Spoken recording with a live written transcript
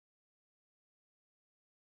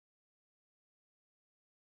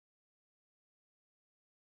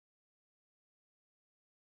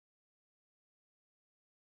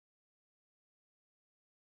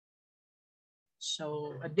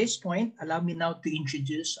So at this point, allow me now to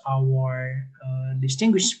introduce our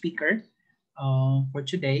distinguished speaker for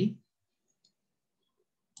today.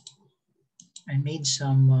 I made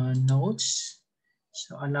some notes,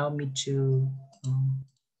 so allow me to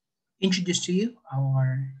introduce to you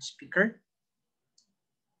our speaker.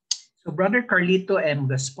 So Brother Carlito M.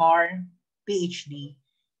 Gaspar, PhD,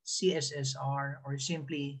 CSSR, or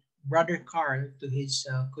simply Brother Carl to his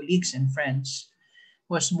colleagues and friends,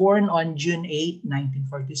 was born on June 8,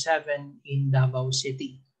 1947 in Davao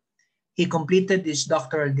City. He completed his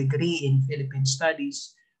doctoral degree in Philippine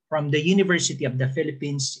Studies from the University of the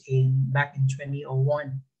Philippines back in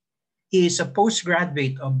 2001. He is a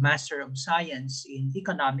postgraduate of Master of Science in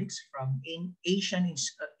Economics from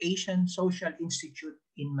Asian Social Institute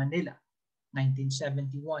in Manila,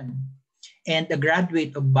 1971, and a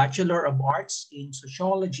graduate of Bachelor of Arts in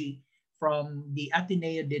Sociology from the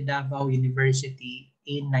Ateneo de Davao University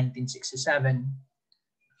in 1967.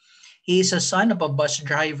 He is a son of a bus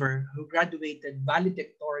driver who graduated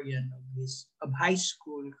valedictorian of high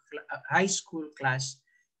school class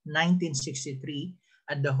 1963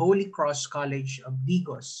 at the Holy Cross College of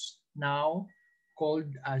Digos, now called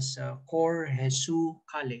as Cor Jesus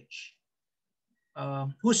College,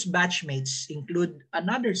 whose batchmates include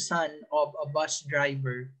another son of a bus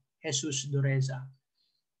driver, Jesus Dureza.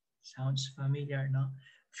 Sounds familiar, no?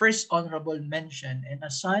 First honorable mention, and a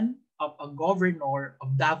son of a governor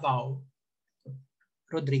of Davao,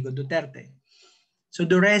 Rodrigo Duterte. So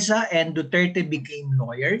Dureza and Duterte became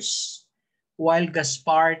lawyers, while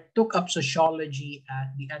Gaspar took up sociology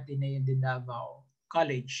at the Ateneo de Davao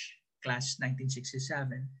College, class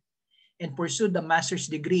 1967, and pursued a master's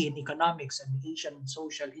degree in economics at the Asian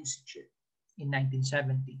Social Institute in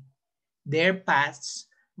 1970. Their paths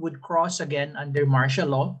would cross again under martial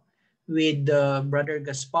law, with Brother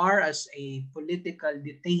Gaspar as a political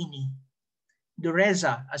detainee,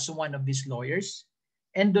 Dureza as one of his lawyers,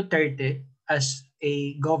 and Duterte as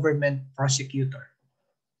a government prosecutor.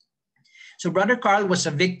 So Brother Carl was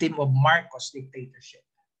a victim of Marcos dictatorship.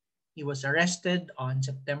 He was arrested on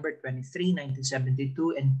September 23,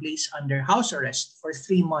 1972 and placed under house arrest for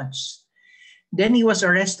 3 months. Then he was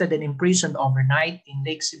arrested and imprisoned overnight in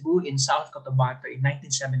Lake Cebu in South Cotabato in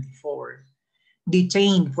 1974.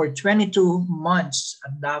 Detained for 22 months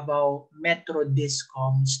at Davao Metro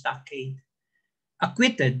Discom Stockade,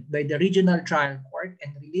 acquitted by the Regional Trial Court and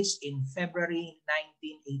released in February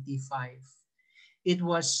 1985. It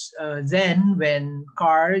was then when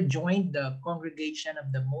Carl joined the Congregation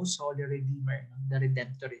of the Most Holy Redeemer, the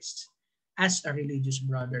Redemptorists, as a religious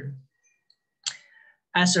brother.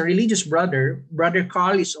 As a religious brother, Brother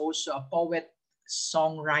Carl is also a poet,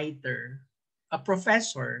 songwriter, a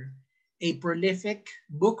professor, a prolific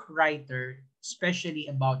book writer, especially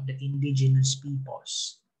about the indigenous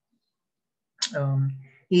peoples.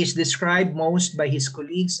 He is described most by his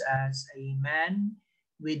colleagues as a man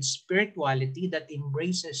with spirituality that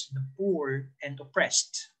embraces the poor and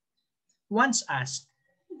oppressed. Once asked,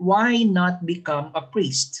 why not become a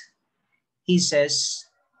priest? He says,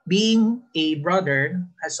 being a brother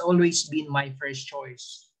has always been my first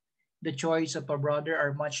choice. The choice of a brother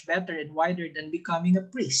are much better and wider than becoming a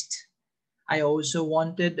priest. I also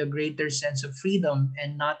wanted a greater sense of freedom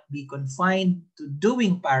and not be confined to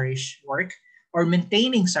doing parish work or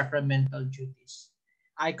maintaining sacramental duties.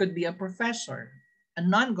 I could be a professor, a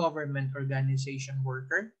non-government organization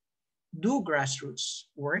worker, do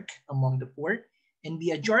grassroots work among the poor, and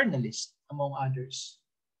be a journalist, among others.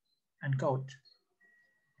 Unquote.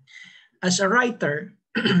 As a writer,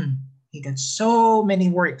 he got so many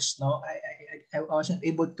works. No, I wasn't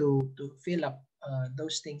able to fill up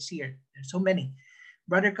those things here. There's so many.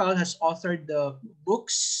 Brother Carl has authored the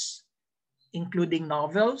books, including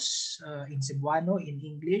novels in Cebuano, in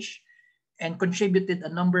English, and contributed a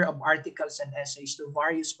number of articles and essays to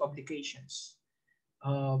various publications.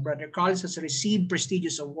 Brother Carl has received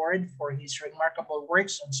prestigious award for his remarkable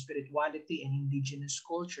works on spirituality and indigenous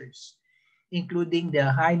cultures, including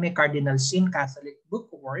the Jaime Cardinal Sin Catholic Book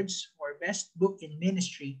Awards for Best Book in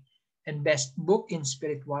Ministry and Best Book in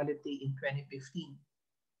Spirituality in 2015.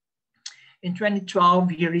 In 2012,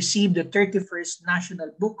 he received the 31st National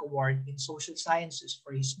Book Award in Social Sciences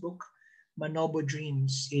for his book, Manobo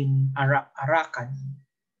Dreams in Arakan,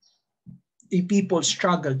 A People's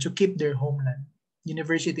Struggle to Keep Their Homeland,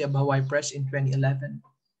 University of Hawaii Press in 2011.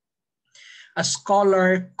 A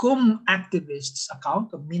scholar cum activist's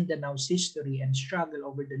account of Mindanao's history and struggle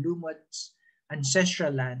over the Lumod's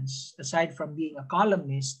ancestral lands, aside from being a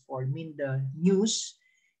columnist for Minda News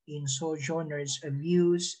in Sojourners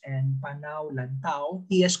Views and Panau Lantau,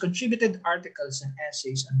 he has contributed articles and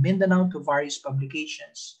essays on Mindanao to various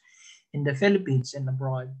publications, in the Philippines and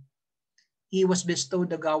abroad. He was bestowed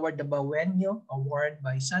the Gawad de Bawenio Award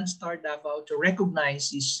by Sunstar Davao to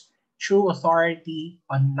recognize his true authority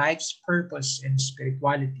on life's purpose and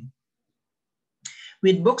spirituality.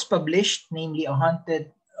 With books published, namely A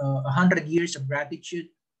Hundred Years of Gratitude,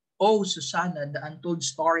 Oh Susanna, The Untold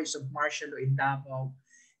Stories of Marshall in Davao,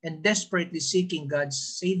 and Desperately Seeking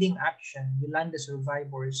God's Saving Action, Yolanda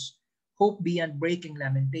Survivors, Hope Beyond Breaking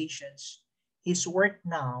Lamentations, his work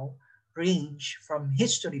now range from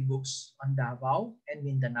history books on Davao and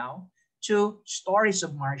Mindanao to stories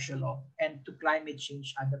of martial law and to climate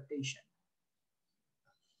change adaptation.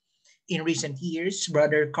 In recent years,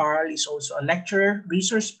 Brother Carl is also a lecturer,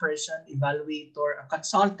 resource person, evaluator, a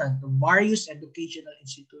consultant of various educational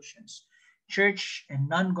institutions, church, and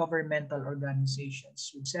non-governmental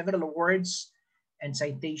organizations with several awards and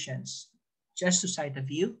citations. Just to cite a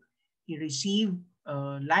few, he received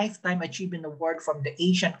a Lifetime Achievement Award from the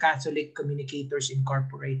Asian Catholic Communicators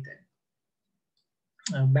Incorporated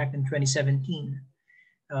back in 2017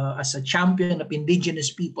 as a champion of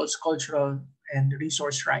indigenous peoples' cultural and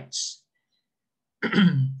resource rights.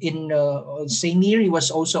 In same year, he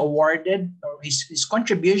was also awarded, or his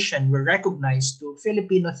contribution were recognized to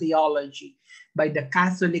Filipino theology by the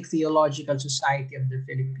Catholic Theological Society of the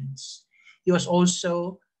Philippines. He was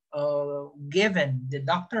also given the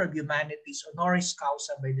Doctor of Humanities honoris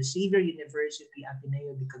causa by the Xavier University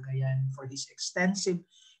Ateneo de Cagayan for his extensive,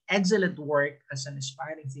 excellent work as an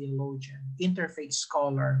aspiring theologian, interfaith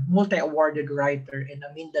scholar, multi-awarded writer, and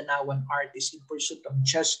a Mindanaoan artist in pursuit of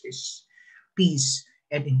justice, peace,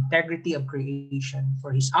 and integrity of creation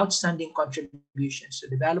for his outstanding contributions to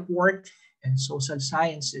develop work and social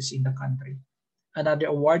sciences in the country. Another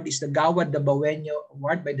award is the Gawad de Bawenio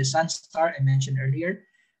Award by the Sunstar I mentioned earlier.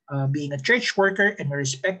 Being a church worker and a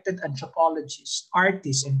respected anthropologist,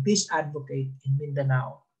 artist, and peace advocate in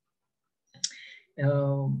Mindanao.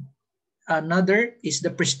 Another is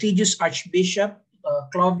the prestigious Archbishop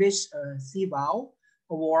Clovis Thibao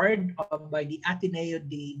Award by the Ateneo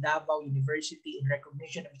de Davao University in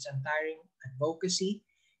recognition of its untiring advocacy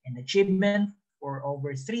and achievement for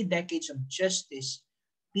over 3 decades of justice,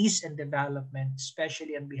 peace, and development,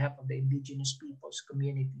 especially on behalf of the indigenous peoples,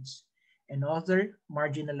 communities, and other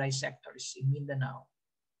marginalized sectors in Mindanao.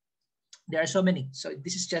 There are so many. So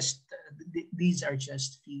this is just, these are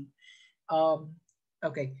just few. Um,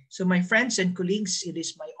 okay, so my friends and colleagues, it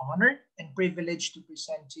is my honor and privilege to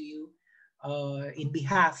present to you in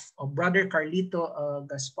behalf of Brother Carlito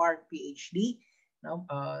Gaspar, PhD. Now,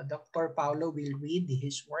 Dr. Paulo will read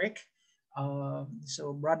his work.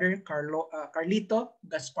 So Brother Carlito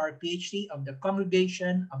Gaspar, PhD, of the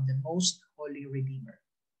Congregation of the Most Holy Redeemer.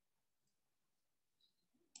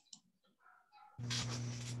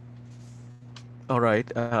 All right.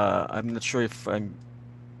 I'm not sure if I'm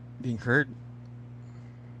being heard.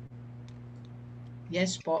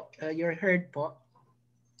 Yes po, you're heard po.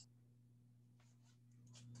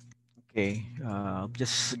 Okay. I'm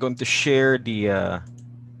just going to share the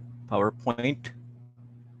PowerPoint.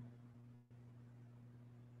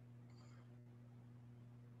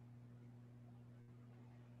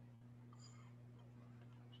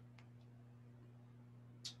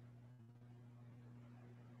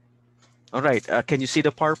 All right. Can you see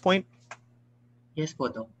the PowerPoint? Yes po,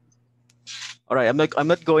 Doc. All right. I'm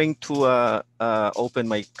not going to open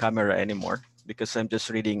my camera anymore because I'm just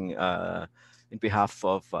reading in behalf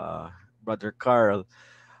of Brother Carl.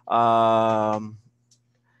 Um,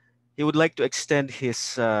 he would like to extend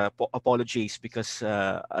his apologies because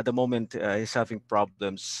at the moment he's having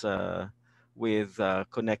problems with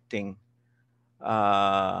connecting,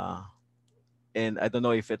 uh, and I don't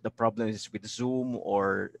know if the problem is with Zoom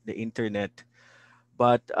or the internet.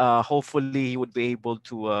 But hopefully he would be able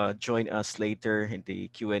to join us later in the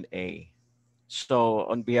Q&A. So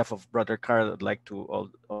on behalf of Brother Carl, I'd like to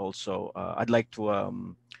also I'd like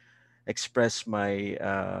to express my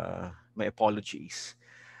apologies.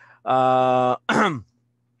 Uh,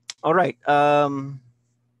 all right.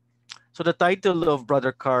 So the title of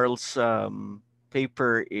Brother Carl's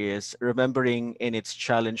paper is "Remembering in its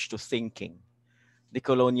Challenge to Thinking: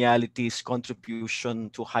 Decoloniality's Contribution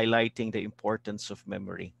to Highlighting the Importance of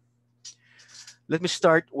Memory." Let me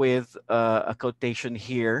start with a quotation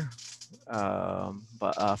here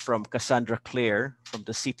from Cassandra Clare from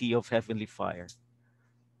the City of Heavenly Fire.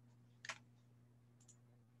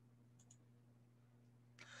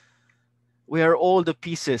 We are all the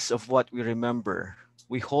pieces of what we remember.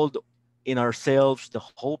 We hold in ourselves the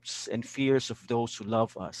hopes and fears of those who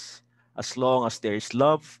love us. As long as there is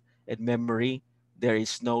love and memory, there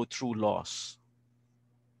is no true loss.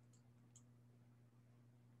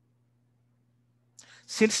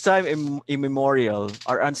 Since time immemorial,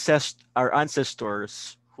 our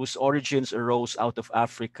ancestors, whose origins arose out of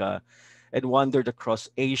Africa and wandered across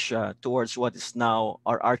Asia towards what is now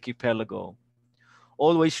our archipelago,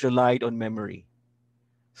 always relied on memory.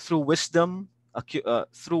 Through wisdom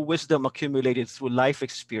accumulated through life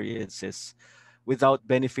experiences, without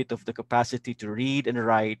benefit of the capacity to read and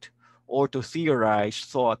write or to theorize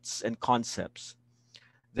thoughts and concepts.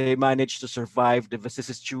 They managed to survive the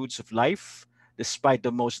vicissitudes of life despite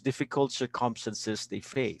the most difficult circumstances they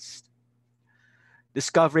faced.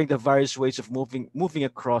 Discovering the various ways of moving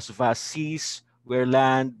across vast seas where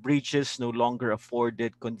land bridges no longer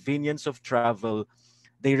afforded convenience of travel,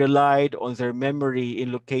 they relied on their memory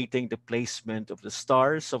in locating the placement of the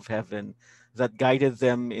stars of heaven that guided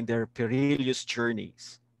them in their perilous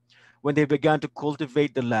journeys. When they began to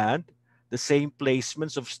cultivate the land, the same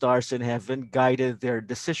placements of stars in heaven guided their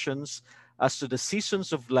decisions as to the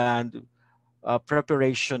seasons of land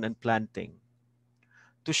preparation and planting.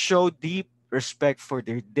 To show deep respect for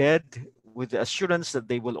their dead, with the assurance that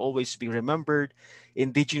they will always be remembered,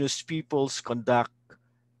 indigenous peoples conduct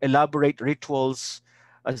elaborate rituals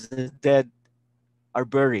as the dead are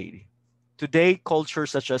buried. Today,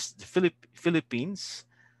 cultures such as the Philippines,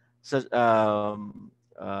 such,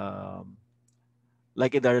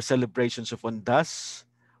 like in their celebrations of Ondas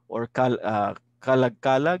or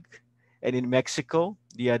Kalag-Kalag, and in Mexico,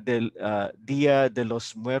 Dia de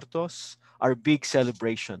los Muertos, are big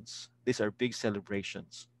celebrations. These are big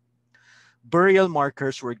celebrations. Burial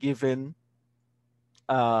markers were given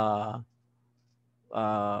uh,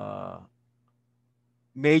 uh,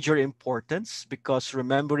 major importance because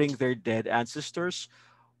remembering their dead ancestors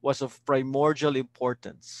was of primordial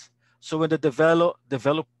importance. So when the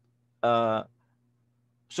uh,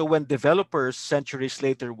 when developers centuries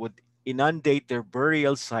later would inundate their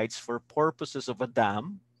burial sites for purposes of a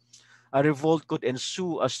dam, a revolt could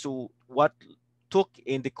ensue as to what took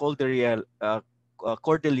in the Cordilleras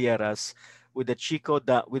with the Chico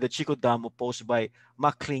Dam opposed by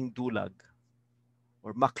Makling Dulag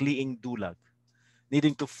or Makliing Dulag.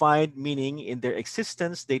 Needing to find meaning in their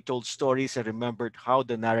existence, they told stories and remembered how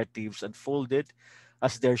the narratives unfolded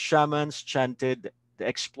as their shamans chanted the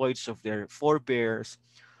exploits of their forebears,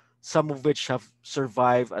 some of which have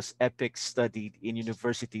survived as epics studied in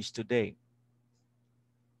universities today.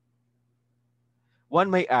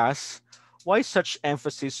 One may ask, why such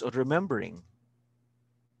emphasis on remembering?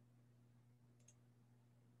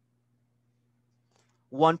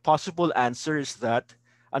 One possible answer is that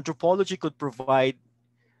anthropology could provide,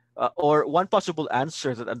 or one possible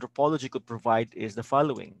answer that anthropology could provide is the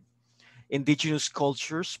following. Indigenous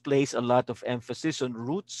cultures place a lot of emphasis on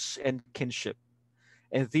roots and kinship,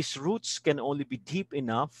 and these roots can only be deep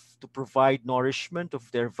enough to provide nourishment of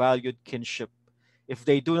their valued kinship if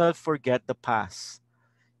they do not forget the past,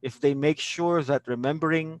 if they make sure that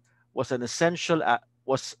remembering was an essential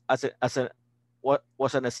as a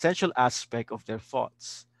was an essential aspect of their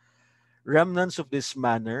thoughts. Remnants of this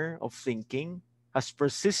manner of thinking has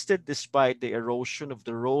persisted despite the erosion of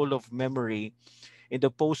the role of memory in the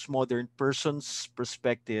postmodern person's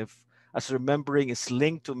perspective, as remembering is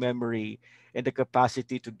linked to memory and the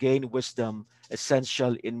capacity to gain wisdom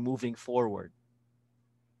essential in moving forward.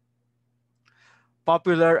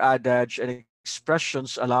 Popular adage and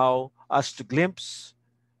expressions allow us to glimpse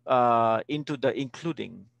into the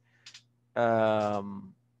including.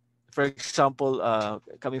 Um, for example,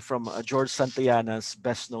 coming from George Santayana's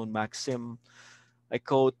best known maxim, I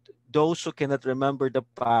quote, "Those who cannot remember the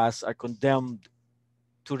past are condemned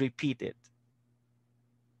to repeat it."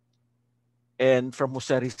 And from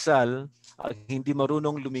Jose Rizal, ang hindi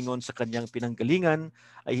marunong lumingon sa kanyang pinanggalingan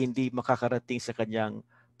ay hindi makakarating sa kanyang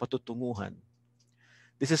patutunguhan.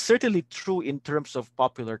 This is certainly true in terms of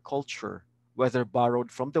popular culture, whether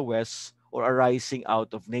borrowed from the West or arising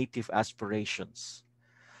out of native aspirations.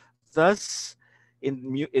 Thus, in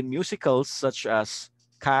musicals such as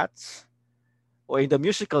Cats, or in the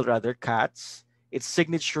musical rather, Cats, its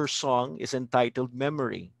signature song is entitled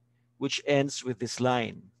Memory, which ends with this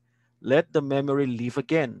line, "Let the memory live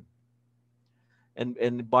again." And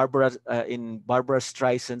in Barbara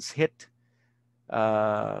Streisand's hit,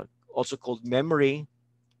 also called Memory,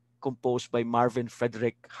 composed by Marvin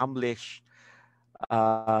Frederick Hamlisch,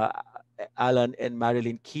 uh, Alan and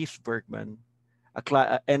Marilyn Keith Bergman,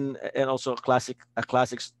 and also a classic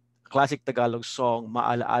Tagalog song,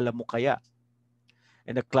 "Maalaala Mo Kaya,"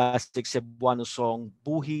 and a classic Cebuano song,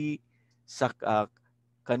 "Buhi sa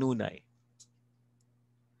Kanunay."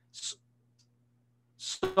 S-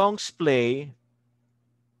 songs play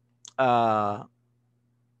uh,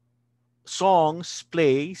 Songs,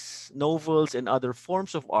 plays, novels, and other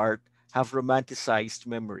forms of art have romanticized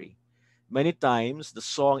memory. Many times, the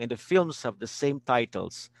song and the films have the same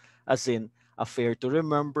titles, as in Affair to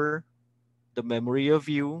Remember, The Memory of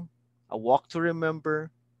You, A Walk to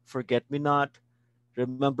Remember, Forget Me Not,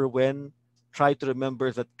 Remember When, Try to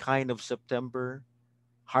Remember That Kind of September,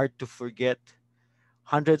 Hard to Forget.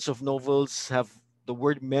 Hundreds of novels have the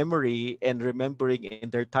word memory and remembering in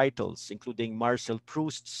their titles, including Marcel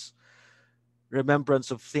Proust's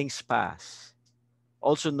Remembrance of Things Past,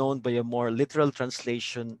 also known by a more literal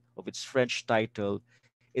translation of its French title,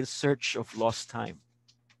 In Search of Lost Time.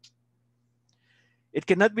 It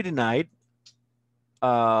cannot be denied.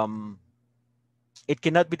 Um, it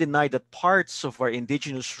cannot be denied that parts of our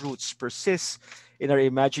indigenous roots persist in our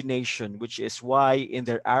imagination, which is why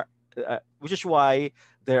there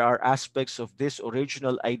are aspects of this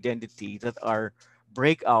original identity that are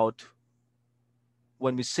break out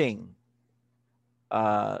when we sing,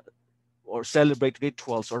 uh, or celebrate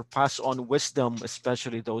rituals or pass on wisdom,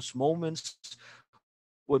 especially those moments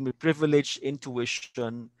when we privilege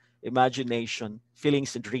intuition, imagination,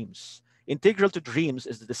 feelings, and dreams. Integral to dreams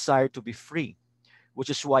is the desire to be free, which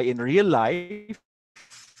is why in real life,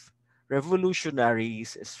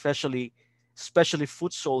 revolutionaries, especially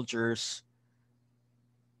foot soldiers,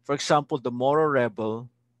 for example, the Moro Rebel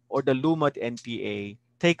or the Lumad NPA,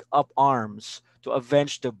 take up arms to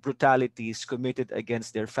avenge the brutalities committed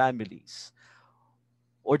against their families,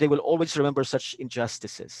 or they will always remember such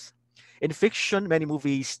injustices. In fiction, many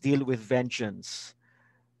movies deal with vengeance,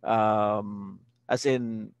 as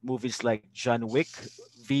in movies like John Wick,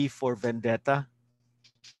 V for Vendetta,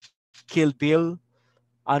 Kill Bill,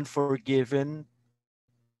 Unforgiven,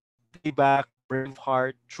 Payback,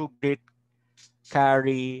 Braveheart, True Grit,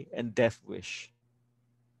 Carrie, and Death Wish.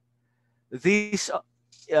 These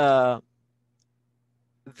uh,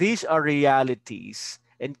 these are realities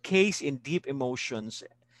encased in deep emotions,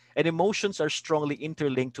 and emotions are strongly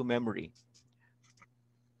interlinked to memory.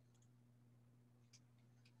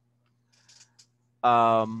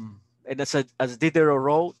 And as Diderot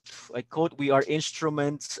wrote, I quote, "We are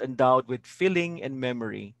instruments endowed with feeling and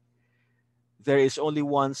memory. There is only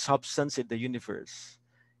one substance in the universe,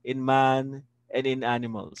 in man and in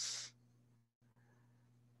animals."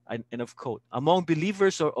 End of quote. Among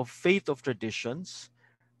believers of faith of traditions,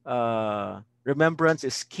 remembrance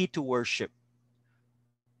is key to worship.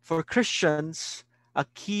 For Christians, a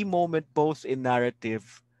key moment both in the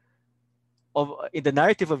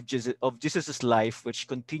narrative of Jesus's life, which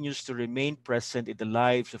continues to remain present in the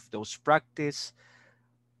lives of those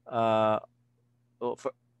uh,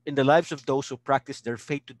 for, in the lives of those who practice their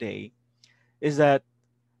faith today, is that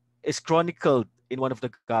is chronicled in one of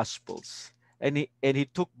the Gospels. And he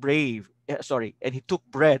took and he took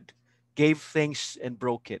bread, gave thanks, and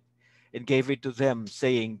broke it, and gave it to them,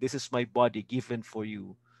 saying, "This is my body given for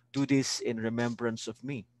you. Do this in remembrance of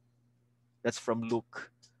me." That's from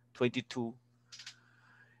Luke 22.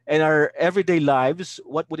 And our everyday lives,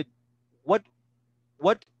 what what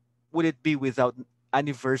would it be without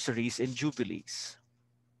anniversaries and jubilees?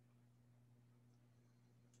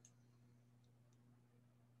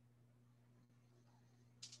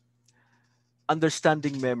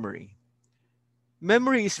 Understanding memory.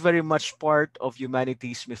 Memory is very much part of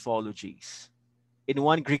humanity's mythologies. In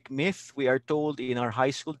one Greek myth, we are told in our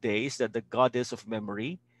high school days that the goddess of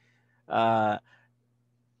memory, uh,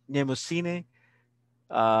 Mnemosyne,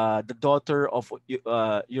 the daughter of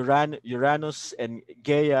Uranus and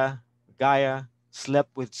Gaia,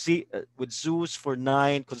 slept with Zeus for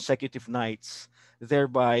 9 consecutive nights,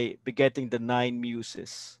 thereby begetting the 9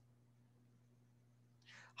 muses.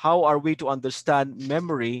 How are we to understand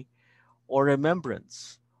memory or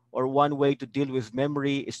remembrance? Or one way to deal with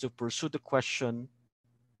memory is to pursue the question,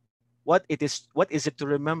 what is it to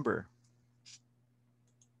remember?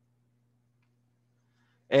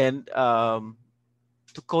 And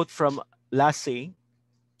to quote from Lassie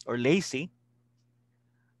or Lacey,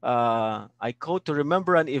 I quote, "To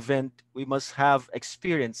remember an event, we must have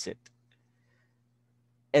experienced it.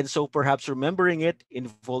 And so perhaps remembering it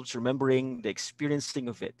involves remembering the experiencing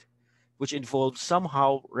of it, which involves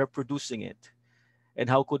somehow reproducing it. And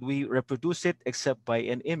how could we reproduce it except by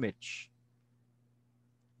an image?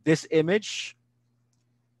 This image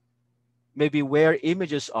may be where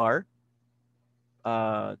images are.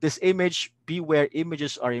 This image be where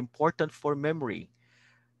images are important for memory,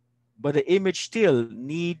 but the image still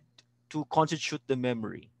need to constitute the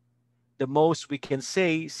memory. The most we can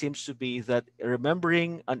say seems to be that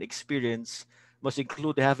remembering an experience must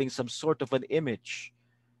include having some sort of an image,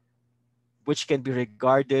 which can be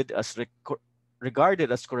regarded as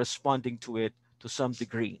corresponding to it to some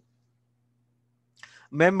degree.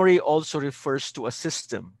 Memory also refers to a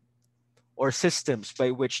system. or systems by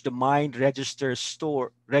which the mind registers,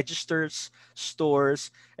 stores,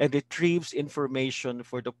 and retrieves information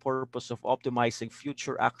for the purpose of optimizing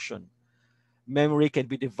future action. Memory can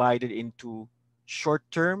be divided into short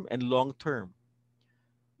term and long term,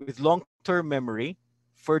 with long term memory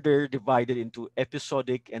further divided into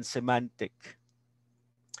episodic and semantic.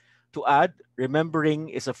 To add, remembering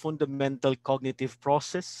is a fundamental cognitive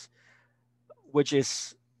process which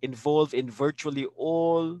is involved in virtually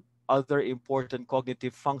all other important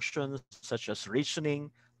cognitive functions such as reasoning,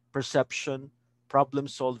 perception, problem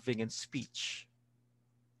solving, and speech.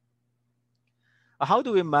 How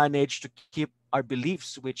do we manage to keep our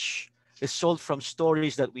beliefs, which result from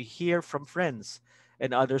stories that we hear from friends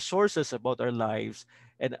and other sources about our lives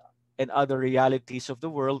and other realities of the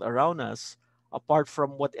world around us, apart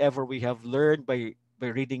from whatever we have learned by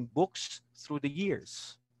reading books through the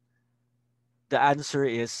years? The answer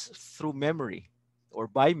is through memory or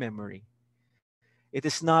by memory. It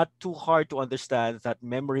is not too hard to understand that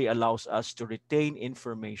memory allows us to retain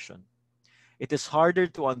information. It is harder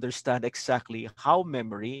to understand exactly how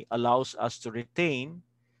memory allows us to retain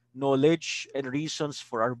knowledge and reasons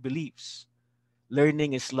for our beliefs.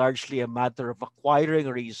 Learning is largely a matter of acquiring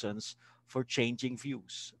reasons for changing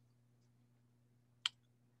views.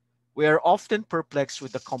 We are often perplexed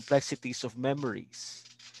with the complexities of memories.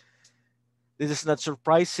 This is not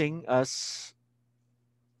surprising, as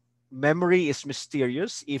memory is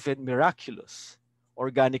mysterious, even miraculous.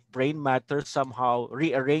 Organic brain matter somehow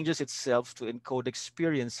rearranges itself to encode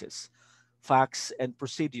experiences, facts, and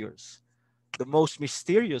procedures. The most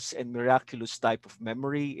mysterious and miraculous type of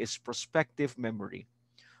memory is prospective memory,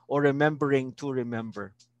 or remembering to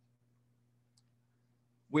remember.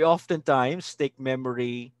 We oftentimes take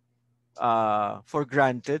memory for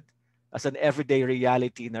granted as an everyday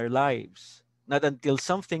reality in our lives. Not until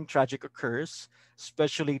something tragic occurs,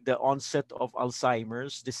 especially the onset of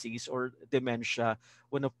Alzheimer's disease or dementia,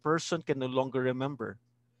 when a person can no longer remember.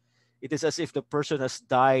 It is as if the person has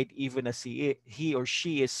died even as he or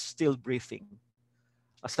she is still breathing.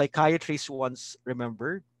 A psychiatrist once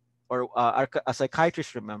remembered, or a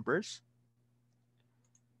psychiatrist remembers,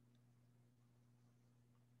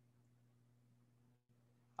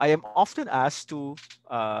 I am often asked to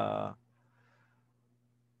uh,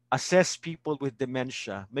 assess people with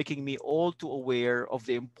dementia, making me all too aware of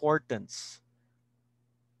the importance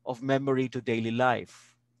of memory to daily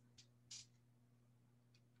life.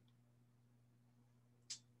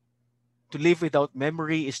 To live without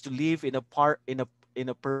memory is to live in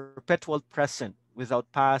a perpetual present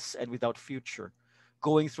without past and without future,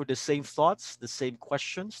 going through the same thoughts, the same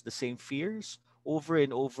questions, the same fears over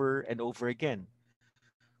and over and over again.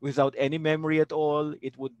 Without any memory at all,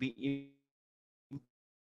 it would be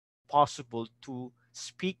impossible to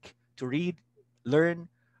speak, to read, learn,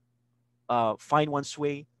 find one's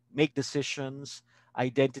way, make decisions,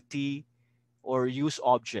 identity, or use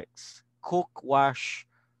objects, cook, wash,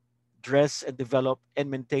 dress, and develop and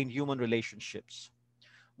maintain human relationships.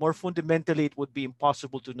 More fundamentally, it would be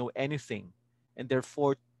impossible to know anything, and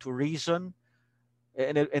therefore to reason,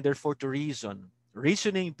 and therefore to reason.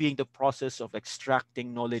 Reasoning being the process of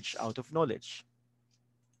extracting knowledge out of knowledge.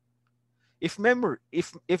 If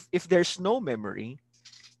there's no memory,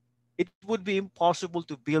 it would be impossible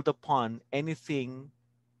to build upon anything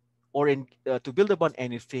to build upon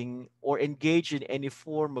anything or engage in any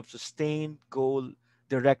form of sustained goal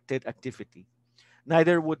directed activity.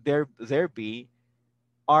 Neither would there be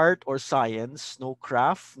art or science, no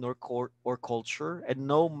craft nor or culture, and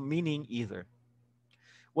no meaning either.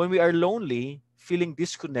 When we are lonely, feeling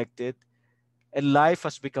disconnected, and life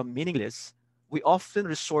has become meaningless, we often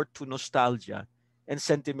resort to nostalgia and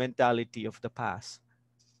sentimentality of the past.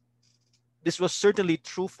 This was certainly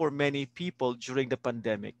true for many people during the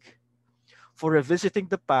pandemic. For revisiting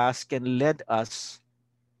the past can lend us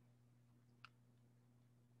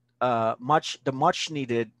much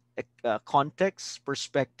needed context,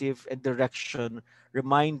 perspective, and direction,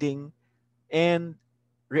 reminding and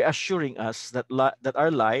reassuring us that that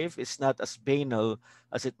our life is not as banal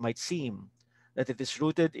as it might seem, that it is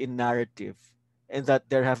rooted in narrative, and that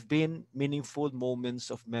there have been meaningful moments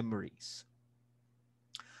of memories.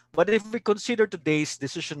 But if we consider today's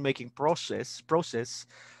decision-making process,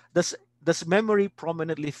 does does memory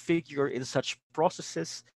prominently figure in such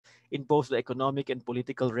processes in both the economic and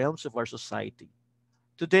political realms of our society?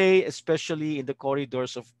 Today, especially in the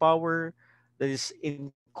corridors of power, that is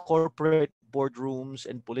in corporate boardrooms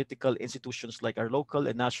and political institutions like our local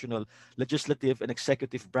and national legislative and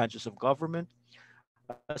executive branches of government,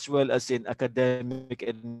 as well as in academic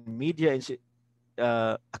and media institutions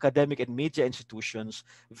academic and media institutions,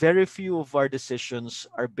 very few of our decisions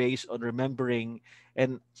are based on remembering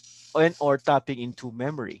and or tapping into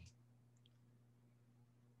memory.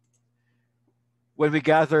 When we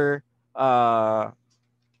gather uh,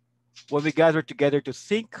 when we gather together to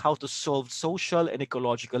think how to solve social and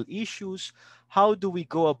ecological issues, how do we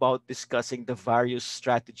go about discussing the various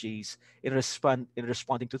strategies in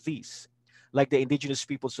responding to these? Like the indigenous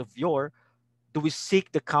peoples of yore, do we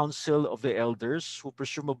seek the counsel of the elders, who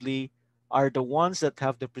presumably are the ones that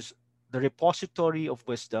have the repository of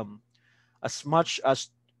wisdom, as much as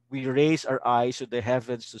we raise our eyes to the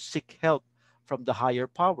heavens to seek help from the higher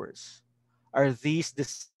powers? Are these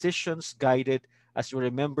decisions guided as we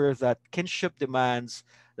remember that kinship demands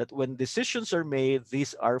that when decisions are made,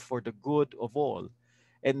 these are for the good of all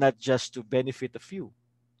and not just to benefit a few?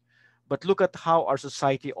 But look at how our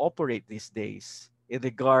society operates these days in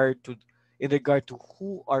regard to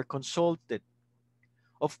who are consulted.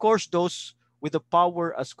 Of course, those with the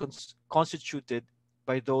power as constituted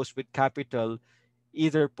by those with capital,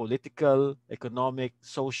 either political, economic,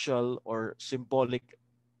 social, or symbolic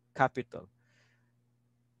capital.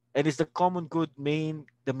 And is the common good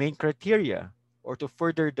the main criteria, or to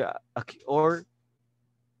further the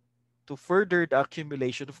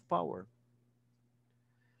accumulation of power?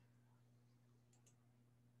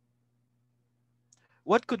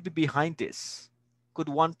 What could be behind this? Could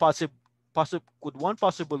one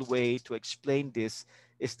possible way to explain this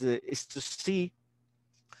is to see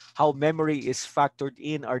how memory is factored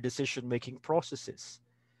in our decision making processes.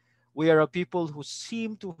 We are a people who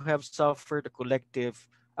seem to have suffered a collective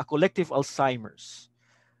Alzheimer's,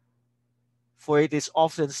 for it is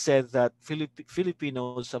often said that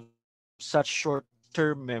Filipinos have such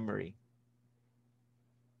short-term memory.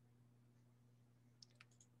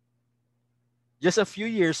 Just a few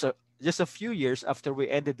years after we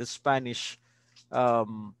ended the Spanish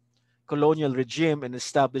um, colonial regime and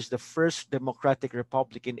established the first democratic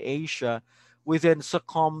republic in Asia, we then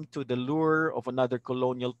succumbed to the lure of another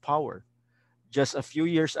colonial power. Just a few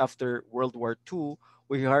years after World War II,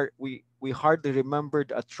 we hardly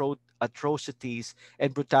remembered atrocities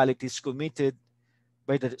and brutalities committed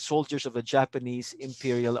by the soldiers of the Japanese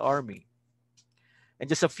Imperial Army. And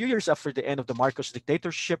just a few years after the end of the Marcos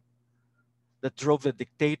dictatorship that drove the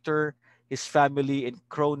dictator, his family, and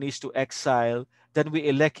cronies to exile, then we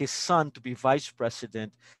elect his son to be vice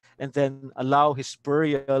president and then allow his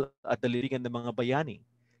burial at the libingan ng mga bayani.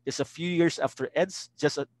 Just a few years after and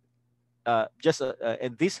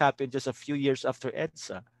this happened just a few years after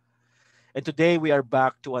EDSA. And today we are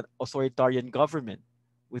back to an authoritarian government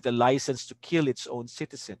with a license to kill its own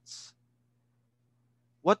citizens.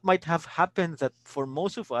 What might have happened that for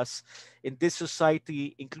most of us in this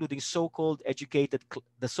society, including the so-called educated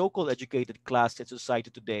class in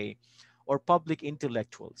society today, or public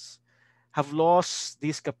intellectuals, have lost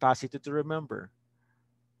this capacity to remember?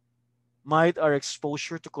 Might our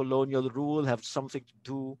exposure to colonial rule have something to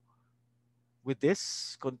do with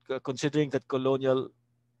this, considering that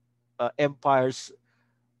empires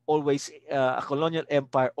a colonial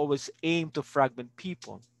empire always aimed to fragment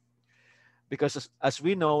people? Because as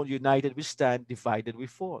we know, united we stand, divided we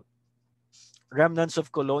fall. Remnants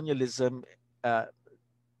of colonialism. Uh,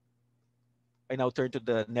 I now turn to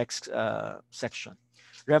the next section.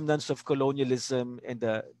 Remnants of colonialism and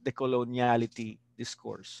the decoloniality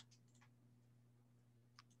discourse.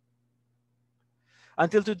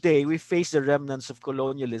 Until today, we face the remnants of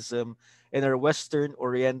colonialism in our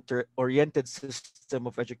Western-oriented system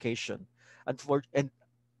of education.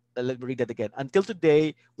 Let me read that again. Until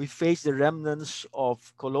today, we face the remnants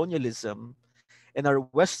of colonialism, and our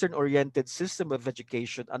Western oriented system of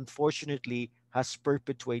education unfortunately has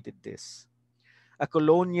perpetuated this. A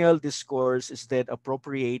colonial discourse is then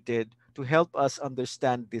appropriated to help us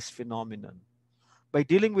understand this phenomenon. By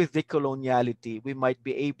dealing with decoloniality, we might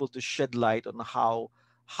be able to shed light on how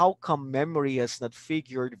come memory has not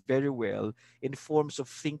figured very well in forms of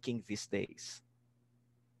thinking these days.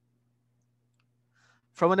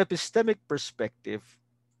 From an epistemic perspective,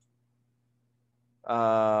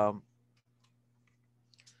 um,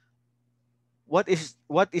 what is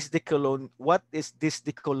this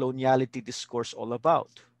decoloniality discourse all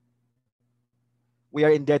about? We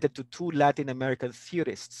are indebted to two Latin American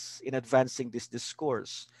theorists in advancing this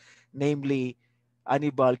discourse, namely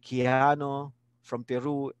Anibal Quijano from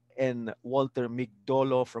Peru and Walter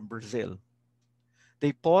Migdolo from Brazil.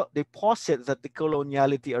 They posit that the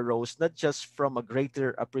coloniality arose not just from a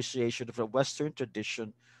greater appreciation of the Western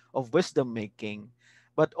tradition of wisdom making,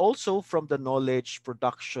 but also from the knowledge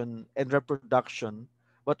production and reproduction,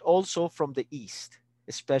 but also from the East,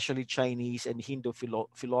 especially Chinese and Hindu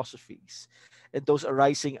philosophies, and those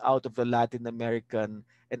arising out of the Latin American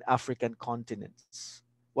and African continents.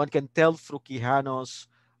 One can tell through Quijano's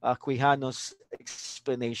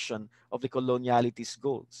explanation of the coloniality's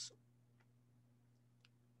goals.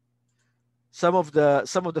 Some of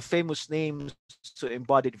the famous names to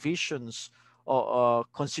embodied visions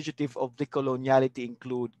constitutive of decoloniality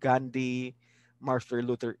include Gandhi,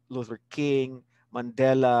 Martin Luther King,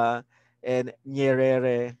 Mandela, and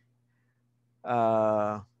Nyerere.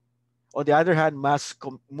 Uh, on the other hand,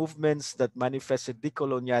 movements that manifested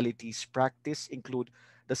decoloniality's practice include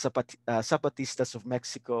the Zapatistas of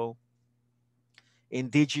Mexico,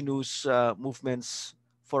 indigenous movements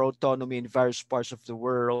for autonomy in various parts of the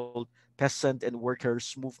world, peasant and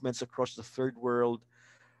workers' movements across the third world.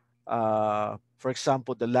 For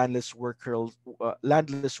example, the landless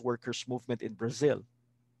workers movement in Brazil.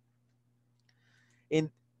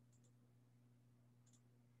 In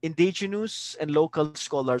Indigenous and local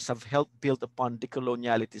scholars have helped build upon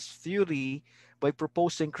decoloniality's theory by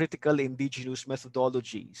proposing critical indigenous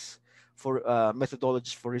methodologies for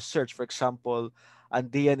research. For example,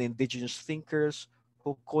 Andean indigenous thinkers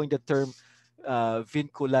who coined the term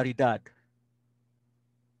vincularidad.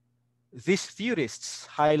 These theorists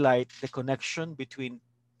highlight the connection between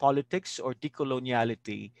politics or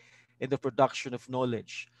decoloniality and the production of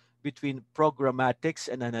knowledge, between programmatics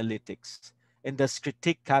and analytics, and thus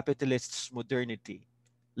critique capitalists' modernity,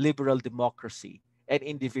 liberal democracy, and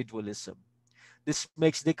individualism. This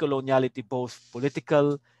makes decoloniality both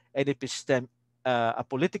political and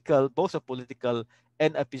both a political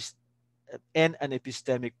and, and an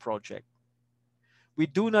epistemic project. We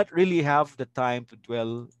do not really have the time to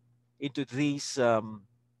dwell into these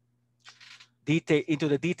into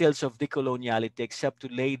the details of decoloniality, except to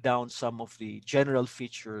lay down some of the general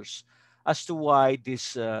features as to why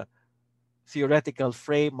this theoretical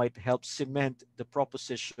frame might help cement the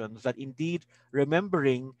proposition that indeed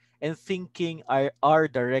remembering and thinking are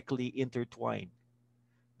directly intertwined.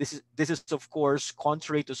 This is of course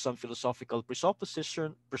contrary to some philosophical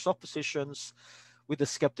presuppositions with the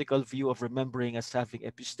skeptical view of remembering as having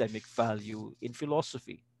epistemic value in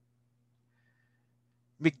philosophy.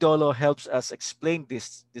 Migdolo helps us explain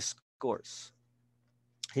this discourse.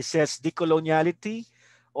 He says decoloniality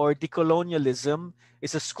or decolonialism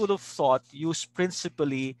is a school of thought used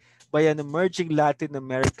principally by an emerging Latin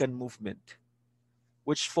American movement,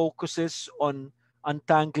 which focuses on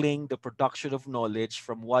untangling the production of knowledge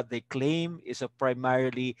from what they claim is a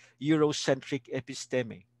primarily Eurocentric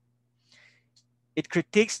episteme. It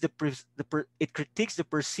critiques the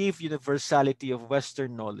perceived universality of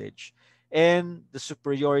Western knowledge and the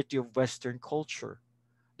superiority of Western culture.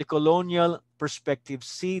 The colonial perspectives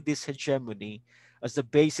see this hegemony as the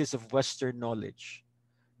basis of Western knowledge.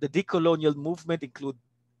 The decolonial movement include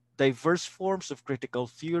diverse forms of critical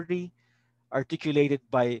theory articulated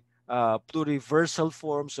by pluriversal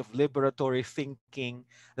forms of liberatory thinking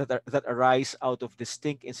that arise out of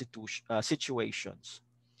distinct situations.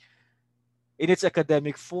 In its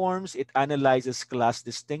academic forms, it analyzes class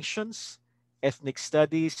distinctions, ethnic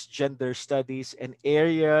studies, gender studies, and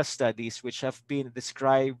area studies, which have been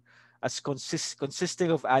described as consisting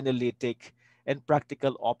of analytic and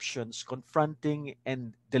practical options confronting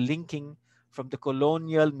and delinking from the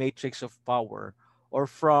colonial matrix of power or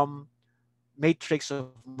from matrix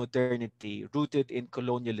of modernity rooted in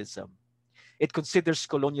colonialism. It considers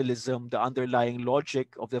colonialism the underlying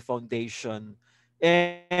logic of the foundation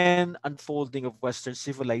and unfolding of Western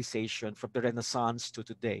civilization from the Renaissance to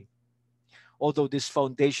today, although this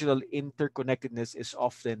foundational interconnectedness is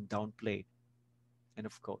often downplayed. End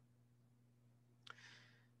of quote.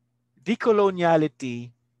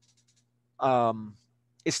 Decoloniality um,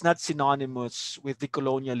 is not synonymous with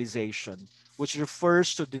decolonialization, which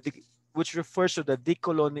refers to the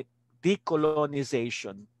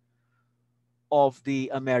decolonization of the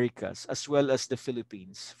Americas as well as the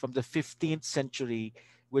Philippines from the 15th century,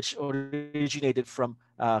 which originated from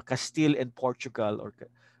Castile and Portugal,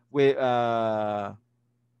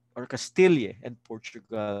 Castile and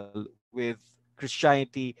Portugal, with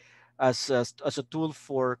Christianity as a tool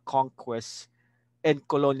for conquest and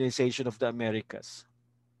colonization of the Americas.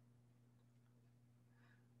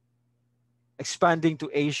 Expanding to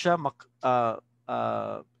Asia, uh,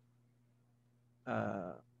 uh,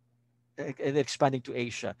 and expanding to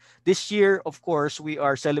Asia. This year, of course, we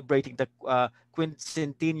are celebrating the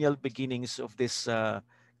quincentennial beginnings uh,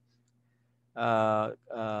 uh,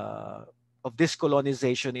 of this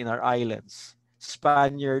colonization in our islands.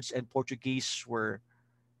 Spaniards and Portuguese were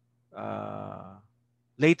uh,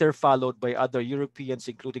 later followed by other Europeans,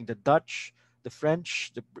 including the Dutch, the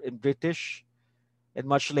French, and British. and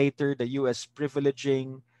much later the US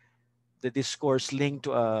privileging the discourse linked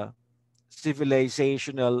to a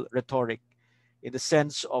civilizational rhetoric in the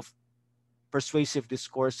sense of persuasive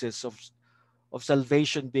discourses of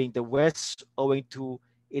salvation being the West owing to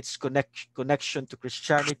its connection to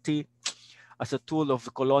Christianity as a tool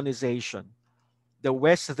of colonization. The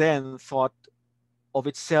West then thought of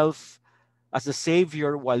itself as the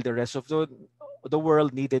savior while the rest of the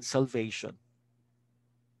world needed salvation.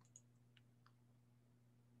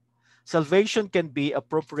 Salvation can be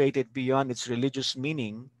appropriated beyond its religious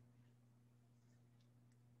meaning,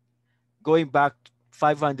 going back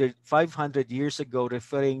 500 years ago,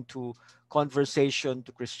 referring to conversion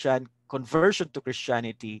to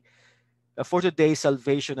Christianity. For today,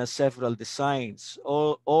 salvation has several designs,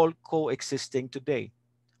 all coexisting today.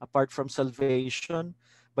 Apart from salvation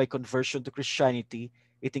by conversion to Christianity,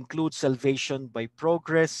 it includes salvation by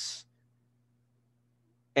progress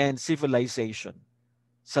and civilization,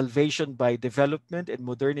 salvation by development and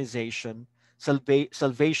modernization,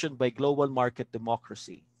 salvation by global market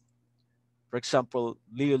democracy, for example,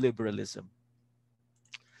 neoliberalism.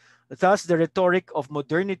 Thus, the rhetoric of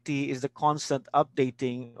modernity is the constant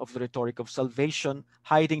updating of the rhetoric of salvation,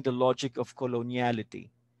 hiding the logic of coloniality,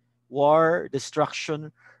 war,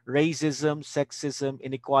 destruction, racism, sexism,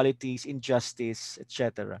 inequalities, injustice,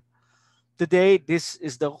 etc. Today, this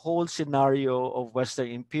is the whole scenario of Western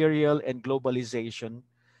imperial and globalization,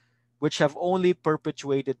 which have only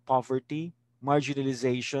perpetuated poverty,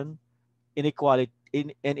 marginalization, and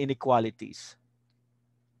inequalities.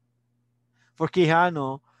 For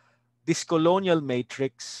Quijano, this colonial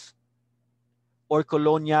matrix or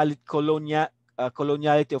coloniality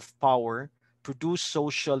of power produced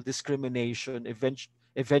social discrimination,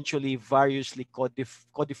 eventually variously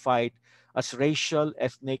codified as racial,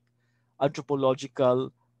 ethnic,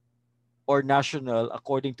 anthropological, or national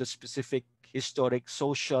according to specific historic,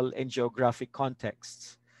 social, and geographic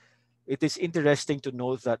contexts. It is interesting to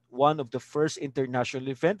note that one of the first international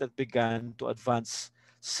events that began to advance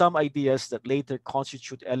some ideas that later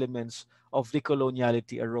constitute elements of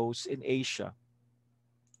decoloniality arose in Asia.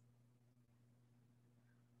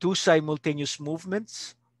 Two simultaneous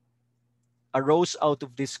movements arose out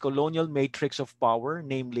of this colonial matrix of power,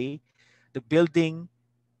 namely the building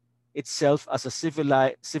itself as a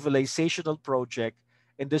civilizational project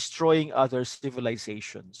and destroying other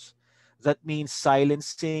civilizations. That means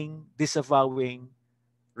silencing, disavowing,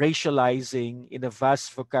 racializing in a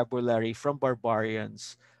vast vocabulary from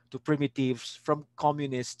barbarians to primitives, from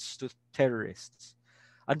communists to terrorists.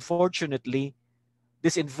 Unfortunately,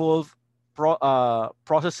 this involved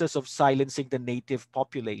processes of silencing the native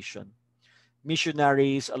population.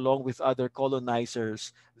 Missionaries, along with other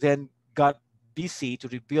colonizers, then got busy to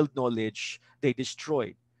rebuild knowledge they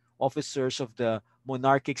destroyed. Officers of the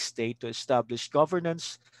monarchic state to establish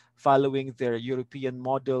governance following their European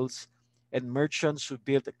models, and merchants who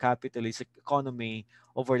built a capitalist economy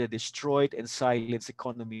over the destroyed and silenced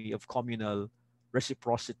economy of communal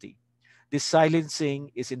reciprocity. This silencing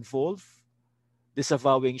is involved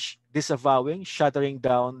disavowing, shutting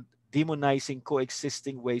down, demonizing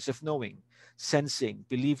coexisting ways of knowing, sensing,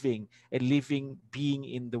 believing, and living being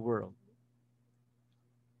in the world.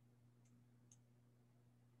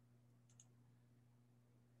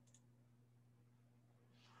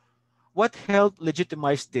 What helped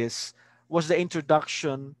legitimize this was the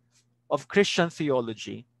introduction of Christian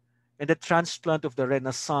theology and the transplant of the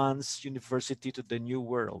Renaissance university to the New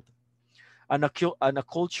World. An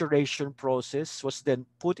acculturation process was then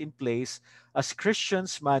put in place as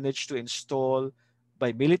Christians managed to install,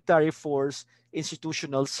 by military force,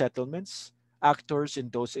 institutional settlements, actors in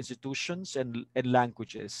those institutions, and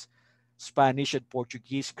languages, Spanish and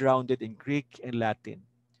Portuguese grounded in Greek and Latin.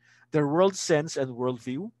 Their world sense and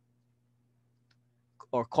worldview,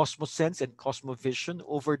 or cosmosense and cosmovision,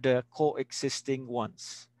 over the coexisting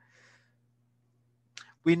ones.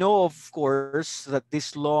 We know, of course, that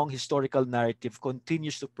this long historical narrative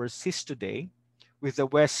continues to persist today with the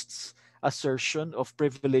West's assertion of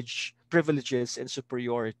privileges and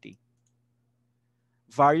superiority.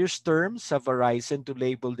 Various terms have arisen to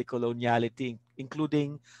label decoloniality,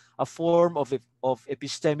 including a form of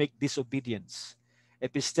epistemic disobedience,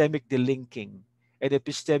 epistemic delinking, and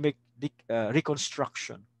epistemic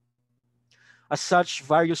reconstruction. As such,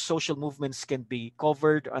 various social movements can be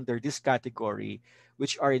covered under this category,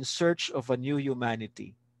 which are in search of a new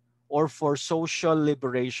humanity or for social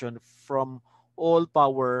liberation from all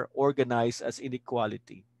power organized as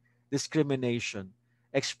inequality, discrimination,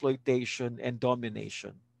 exploitation, and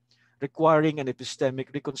domination. Requiring an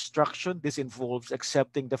epistemic reconstruction, this involves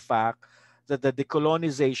accepting the fact that the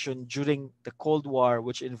decolonization during the Cold War,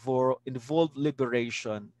 which involved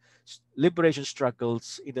liberation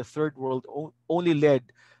struggles in the Third World, only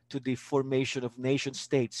led to the formation of nation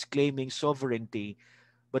states claiming sovereignty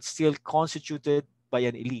but still constituted by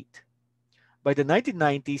an elite. By the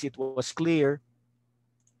 1990s, it was clear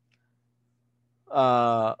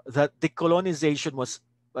that decolonization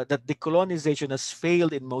has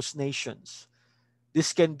failed in most nations.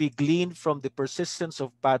 This can be gleaned from the persistence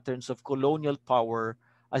of patterns of colonial power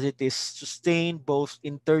as it is sustained both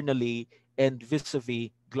internally and vis-a-vis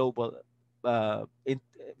global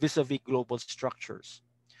structures.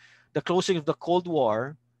 The closing of the Cold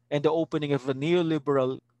War and the opening of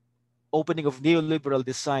neoliberal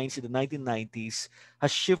designs in the 1990s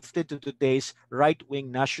has shifted to today's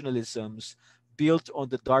right-wing nationalisms built on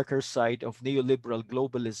the darker side of neoliberal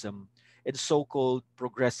globalism and so-called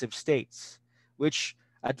progressive states, which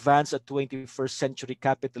advance a 21st century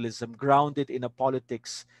capitalism grounded in a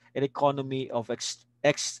politics and economy of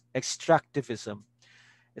extractivism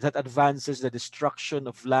that advances the destruction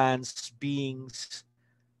of lands, beings,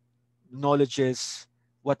 knowledges,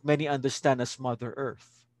 what many understand as Mother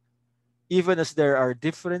Earth. Even as there are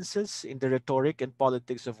differences in the rhetoric and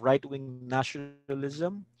politics of right wing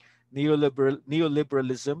nationalism, neoliberal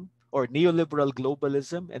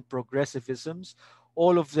globalism, and progressivisms,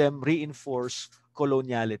 all of them reinforce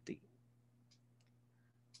coloniality.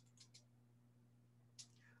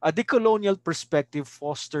 A decolonial perspective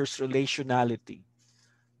fosters relationality.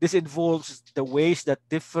 This involves the ways that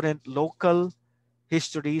different local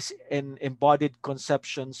histories and embodied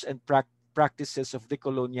conceptions and practices of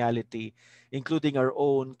decoloniality, including our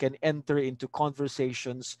own, can enter into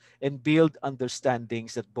conversations and build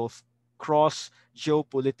understandings that both cross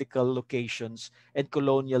geopolitical locations and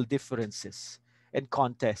colonial differences and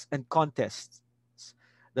contests,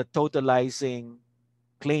 the totalizing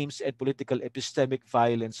claims and political epistemic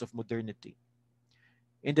violence of modernity.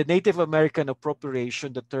 In the Native American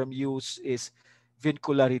appropriation, the term used is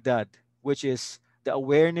vincularidad, which is the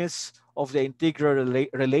awareness of the integral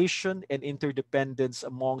relation and interdependence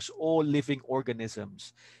amongst all living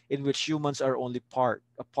organisms, in which humans are only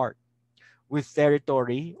a part, with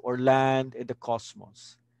territory or land in the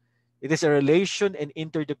cosmos. It is a relation and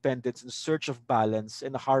interdependence in search of balance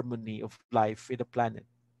and harmony of life in the planet.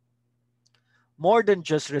 More than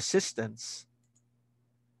just resistance,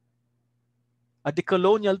 a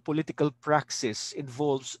decolonial political praxis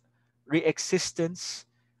involves re-existence,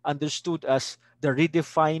 understood as the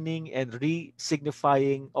redefining and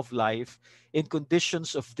re-signifying of life in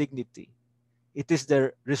conditions of dignity. It is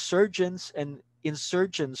the resurgence and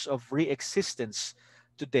insurgence of re-existence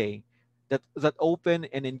today that open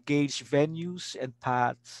and engage venues and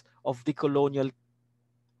paths of decolonial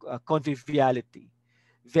conviviality,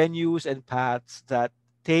 venues and paths that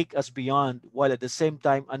take us beyond while at the same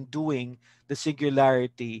time undoing the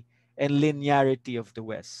singularity and linearity of the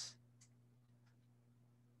West.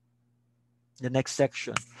 The next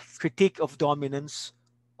section, critique of dominance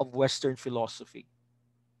of Western philosophy.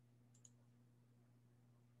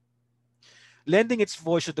 Lending its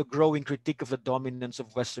voice to the growing critique of the dominance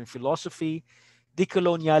of Western philosophy,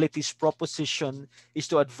 decoloniality's proposition is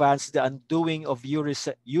to advance the undoing of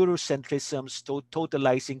Eurocentrism's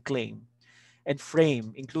totalizing claim and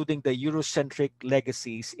frame, including the Eurocentric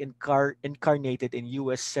legacies incarnated in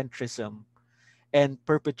US centrism and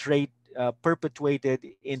perpetuated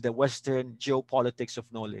in the Western geopolitics of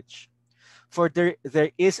knowledge. For there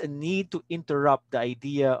is a need to interrupt the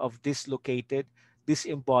idea of dislocated,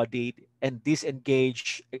 disembodied, and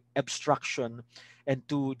disengaged abstraction and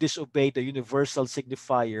to disobey the universal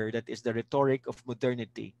signifier that is the rhetoric of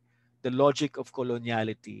modernity, the logic of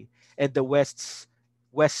coloniality, and the West's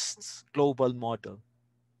global model.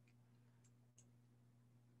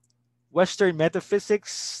 Western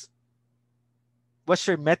metaphysics,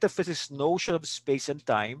 Western metaphysics' notion of space and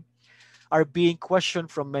time are being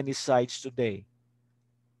questioned from many sides today,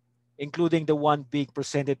 including the one being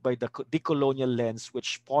presented by the decolonial lens,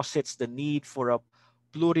 which posits the need for a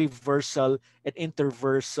pluriversal and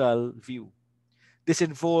interversal view. This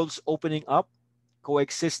involves opening up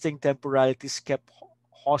coexisting temporalities kept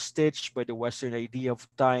hostage by the Western idea of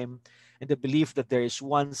time and the belief that there is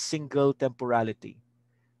one single temporality,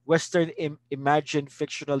 Western imagined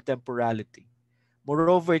fictional temporality.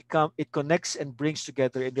 Moreover, it connects and brings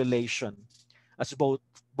together in relation as both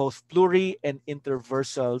pluri and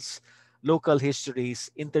interversals, local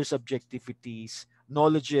histories, intersubjectivities,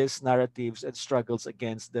 knowledges, narratives, and struggles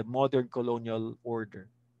against the modern colonial order.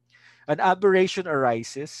 An aberration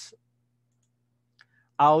arises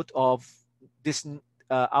out of this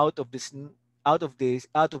out of this out of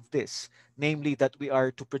this, namely that we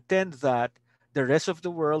are to pretend that the rest of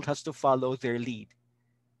the world has to follow their lead,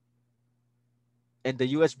 and the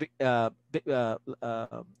US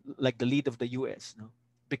like the lead of the US, no?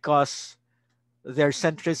 Because their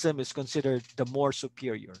centrism is considered the more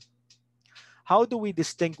superior. How do we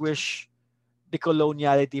distinguish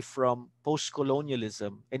decoloniality from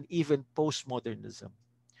post-colonialism and even postmodernism?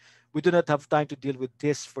 We do not have time to deal with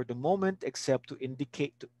this for the moment, except to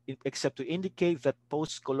indicate that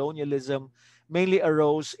post-colonialism mainly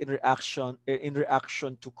arose in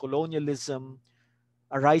reaction to colonialism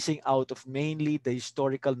arising out of mainly the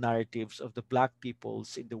historical narratives of the black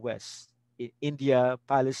peoples in the West, in India,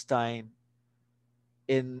 Palestine,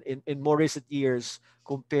 in more recent years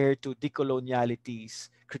compared to decoloniality's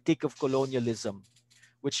critique of colonialism,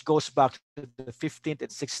 which goes back to the 15th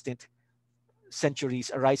and 16th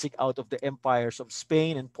centuries arising out of the empires of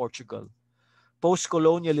Spain and Portugal. Post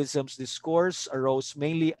colonialism's discourse arose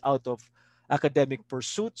mainly out of academic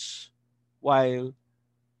pursuits, while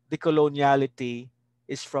decoloniality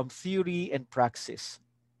is from theory and praxis,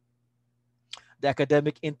 the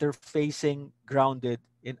academic interfacing grounded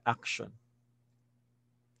in action.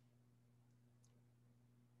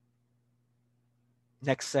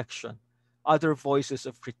 Next section: Other voices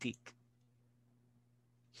of critique.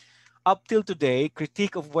 Up till today,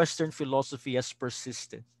 critique of Western philosophy has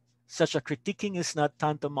persisted. Such a critiquing is not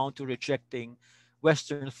tantamount to rejecting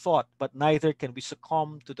Western thought, but neither can we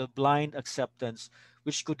succumb to the blind acceptance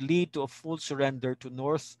which could lead to a full surrender to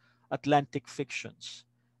North Atlantic fictions.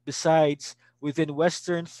 Besides, within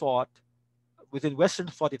Western thought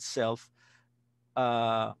itself,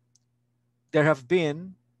 uh, there have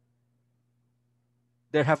been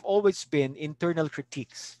there have always been internal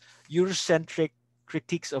critiques, Eurocentric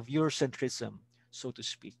critiques of Eurocentrism, so to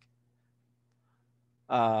speak.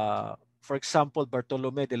 For example,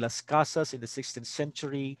 Bartolome de las Casas in the 16th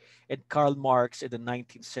century and Karl Marx in the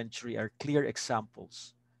 19th century are clear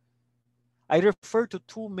examples. I refer to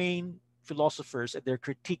two main philosophers and their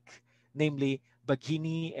critique, namely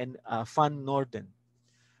Baghini and Van Norden.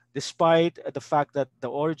 Despite the fact that the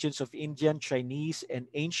origins of Indian, Chinese, and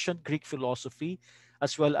ancient Greek philosophy,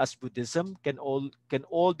 as well as Buddhism, can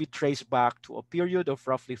all be traced back to a period of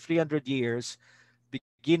roughly 300 years,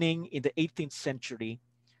 beginning in the 18th century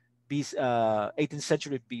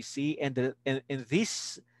BC, and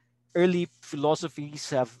these early philosophies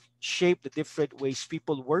have shaped the different ways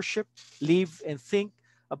people worship, live, and think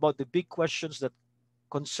about the big questions that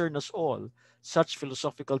concern us all. Such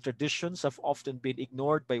philosophical traditions have often been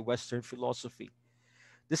ignored by Western philosophy.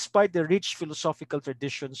 Despite the rich philosophical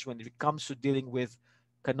traditions when it comes to dealing with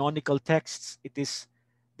canonical texts, it is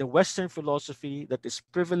the Western philosophy that is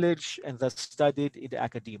privileged and thus studied in the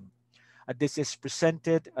academe. And this is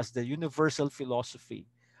presented as the universal philosophy,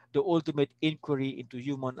 the ultimate inquiry into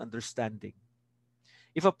human understanding.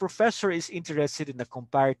 If a professor is interested in a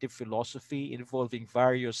comparative philosophy involving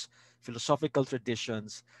various philosophical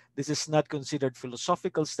traditions, this is not considered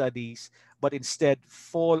philosophical studies, but instead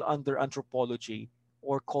fall under anthropology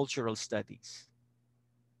or cultural studies.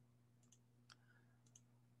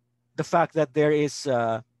 The fact that there is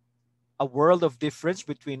a world of difference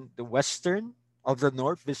between the Western of the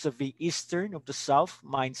North vis-a-vis Eastern of the South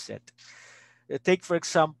mindset. Take, for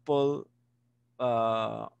example,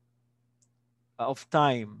 uh, of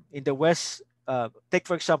time. In the West, take,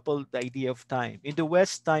 for example, the idea of time. In the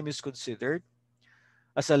West, time is considered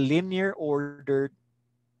as a linear ordered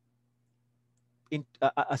in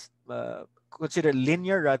as considered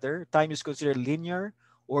linear rather. Time is considered linear,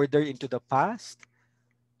 ordered into the past,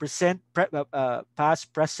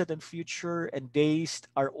 present, and future, and days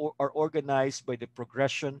are organized by the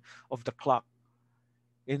progression of the clock.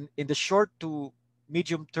 In the short to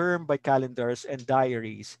medium term by calendars and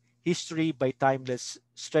diaries, history by timeless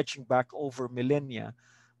stretching back over millennia.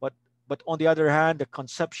 But but on the other hand, the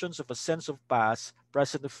conceptions of a sense of past,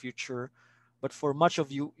 present, and future. But for much of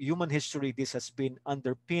human history, this has been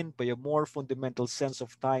underpinned by a more fundamental sense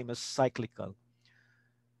of time as cyclical.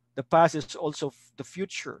 The past is also the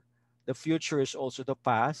future. The future is also the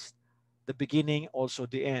past, the beginning also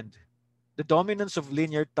the end. The dominance of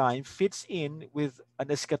linear time fits in with an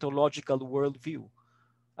eschatological worldview,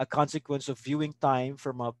 a consequence of viewing time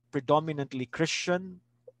from a predominantly Christian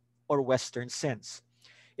or Western sense,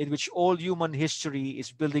 in which all human history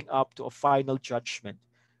is building up to a final judgment,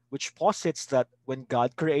 which posits that when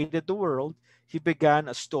God created the world, he began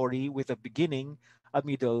a story with a beginning, a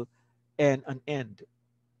middle, and an end.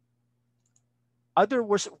 Other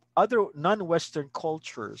non-Western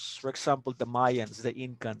cultures, for example, the Mayans, the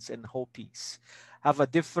Incans, and Hopis, have a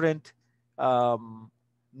different um,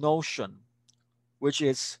 notion, which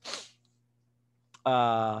is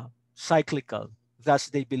cyclical. Thus,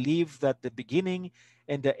 they believe that the beginning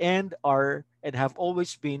and the end are and have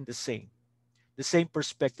always been the same. The same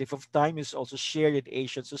perspective of time is also shared in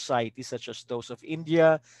Asian societies such as those of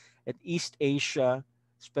India and East Asia,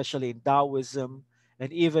 especially in Taoism,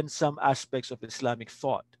 and even some aspects of Islamic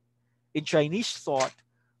thought. In Chinese thought,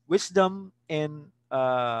 wisdom and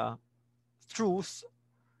truth,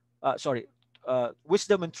 sorry,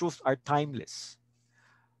 wisdom and truth are timeless.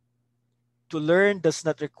 To learn does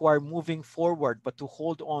not require moving forward, but to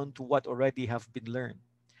hold on to what already have been learned.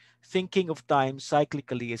 Thinking of time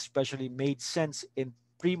cyclically especially made sense in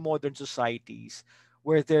pre-modern societies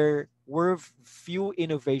where there were few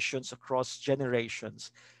innovations across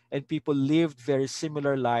generations and people lived very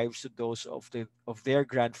similar lives to those of their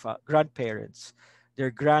grandparents,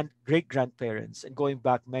 their great grandparents, and going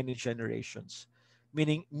back many generations.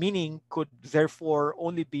 Meaning could therefore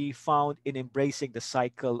only be found in embracing the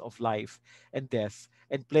cycle of life and death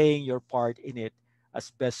and playing your part in it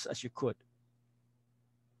as best as you could.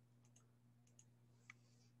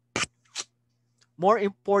 More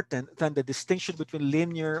important than the distinction between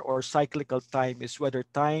linear or cyclical time is whether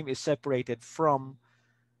time is separated from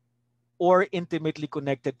or intimately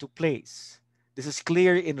connected to place. This is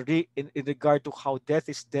clear in regard to how death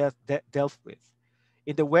is dealt with.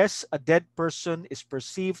 In the West, a dead person is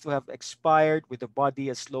perceived to have expired with the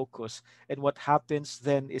body as locus, and what happens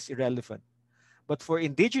then is irrelevant. But for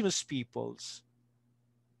indigenous peoples,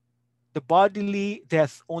 the bodily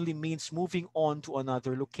death only means moving on to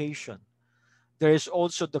another location. There is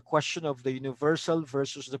also the question of the universal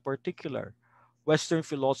versus the particular. Western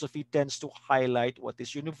philosophy tends to highlight what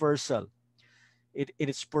is universal. In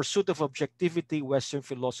its pursuit of objectivity, Western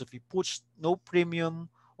philosophy puts no premium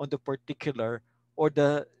on the particular or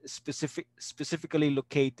the specifically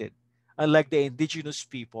located, unlike the indigenous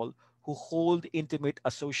people who hold intimate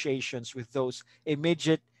associations with those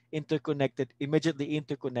immediately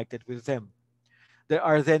interconnected with them. There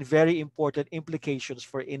are then very important implications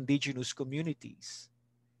for indigenous communities.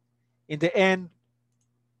 In the end,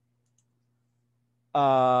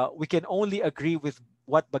 we can only agree with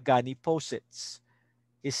what Bagani posits.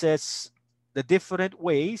 He says the different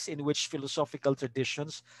ways in which philosophical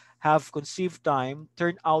traditions have conceived time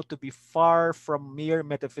turn out to be far from mere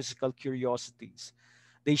metaphysical curiosities.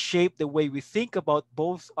 They shape the way we think about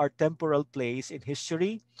both our temporal place in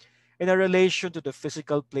history and our relation to the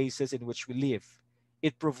physical places in which we live.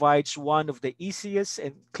 It provides one of the easiest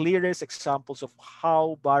and clearest examples of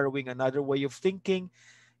how borrowing another way of thinking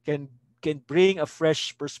can bring a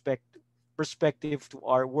fresh perspective to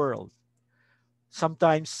our world.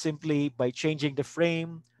 Sometimes simply by changing the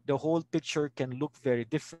frame, the whole picture can look very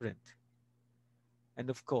different. End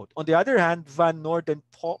of quote. On the other hand, Van Norden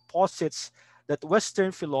posits that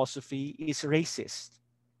Western philosophy is racist,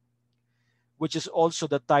 which is also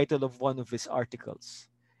the title of one of his articles.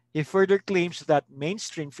 He further claims that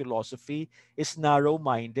mainstream philosophy is narrow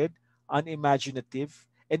minded, unimaginative,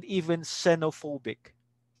 and even xenophobic.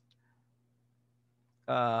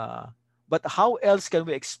 Uh, but how else can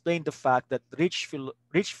we explain the fact that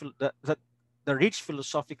that the rich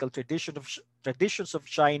philosophical traditions of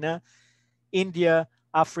China, India,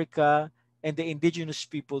 Africa, and the indigenous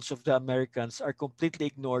peoples of the Americans are completely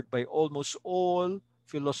ignored by almost all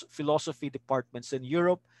philosophy departments in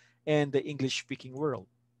Europe and the English-speaking world?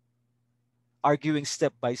 Arguing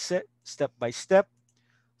step by step,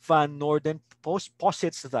 Van Norden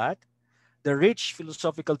posits that the rich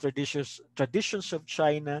philosophical traditions of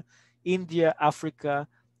China, India, Africa,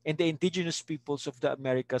 and the indigenous peoples of the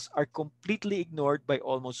Americas are completely ignored by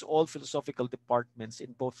almost all philosophical departments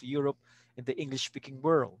in both Europe and the English speaking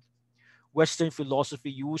world. Western philosophy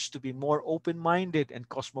used to be more open minded and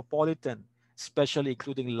cosmopolitan, especially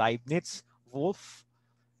including Leibniz, Wolff,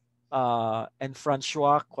 and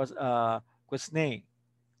Francois Quesnay,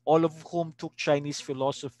 all of whom took Chinese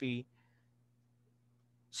philosophy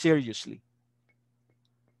seriously.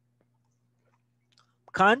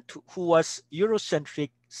 Kant, who was Eurocentric,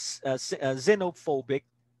 xenophobic,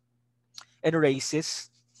 and racist,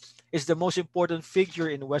 is the most important figure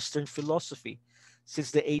in Western philosophy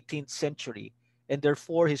since the 18th century, and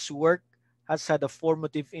therefore his work has had a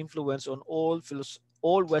formative influence on all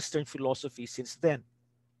Western philosophy since then.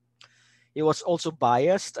 He was also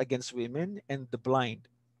biased against women and the blind.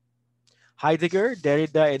 Heidegger,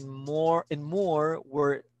 Derrida, and more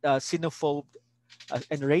were xenophobe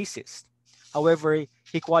and racist. However,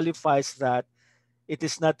 he qualifies that it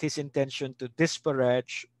is not his intention to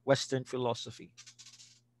disparage Western philosophy.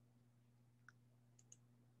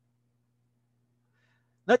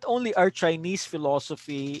 Not only are Chinese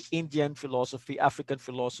philosophy, Indian philosophy, African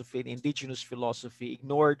philosophy, and indigenous philosophy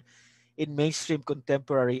ignored in mainstream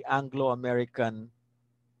contemporary Anglo American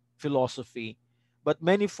philosophy, but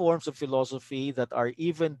many forms of philosophy that are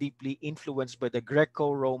even deeply influenced by the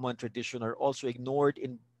Greco-Roman tradition are also ignored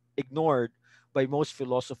by most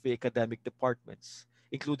philosophy academic departments,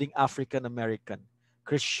 including African American,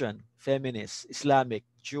 Christian, feminist, Islamic,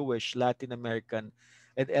 Jewish, Latin American,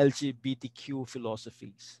 and LGBTQ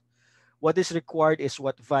philosophies. What is required is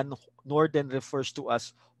what Van Norden refers to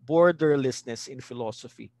as borderlessness in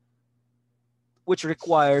philosophy, which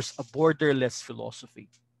requires a borderless philosophy.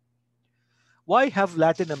 Why have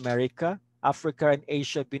Latin America, Africa, and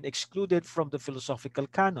Asia been excluded from the philosophical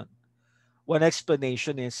canon? One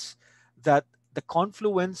explanation is that the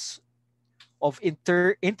confluence of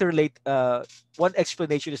one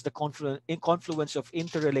explanation is the confluence of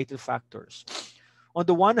interrelated factors. On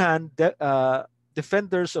the one hand,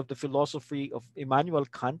 defenders of the philosophy of Immanuel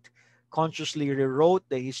Kant consciously rewrote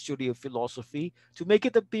the history of philosophy to make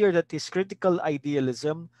it appear that his critical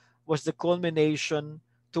idealism was the culmination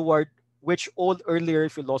toward which all earlier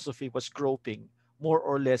philosophy was groping, more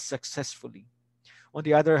or less successfully. On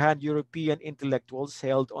the other hand, European intellectuals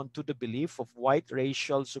held on to the belief of white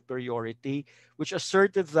racial superiority, which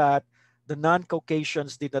asserted that the non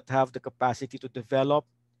Caucasians did not have the capacity to develop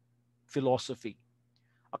philosophy.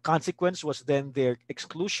 A consequence was then their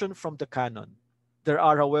exclusion from the canon. There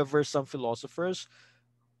are, however, some philosophers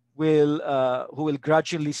who will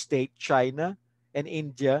grudgingly state China and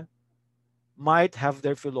India might have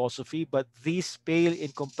their philosophy, but these pale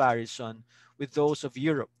in comparison with those of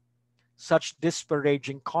Europe. Such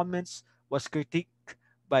disparaging comments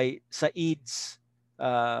by Said's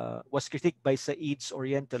was critiqued by Said's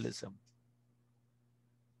Orientalism.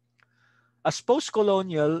 As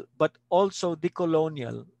post-colonial but also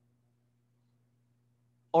decolonial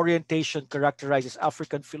orientation characterizes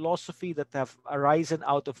African philosophy that have arisen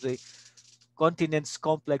out of the continent's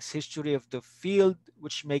complex history of the field,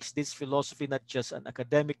 which makes this philosophy not just an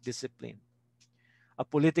academic discipline. A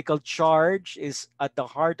political charge is at the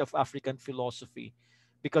heart of African philosophy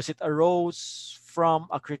because it arose from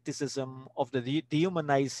a criticism of the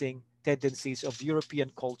dehumanizing tendencies of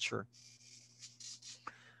European culture,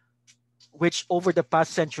 which over the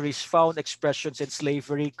past centuries found expressions in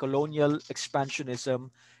slavery, colonial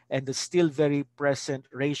expansionism, and the still very present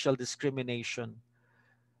racial discrimination.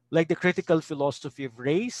 Like the critical philosophy of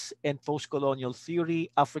race and post colonial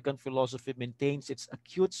theory, African philosophy maintains its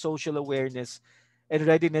acute social awareness and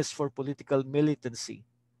readiness for political militancy.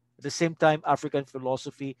 At the same time, African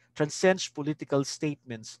philosophy transcends political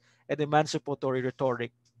statements and emancipatory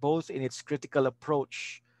rhetoric, both in its critical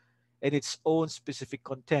approach and its own specific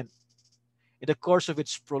content. In the course of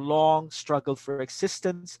its prolonged struggle for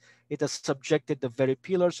existence, it has subjected the very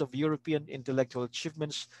pillars of European intellectual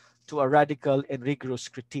achievements to a radical and rigorous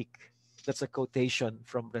critique. That's a quotation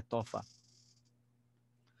from Retofa.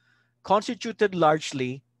 Constituted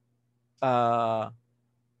largely uh,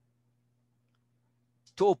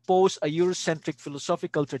 to oppose a Eurocentric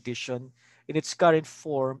philosophical tradition, in its current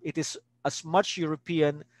form, it is as much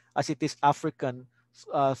European as it is African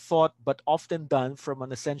thought, but often done from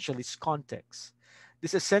an essentialist context.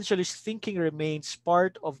 This essentialist thinking remains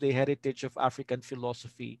part of the heritage of African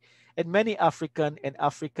philosophy, and many African and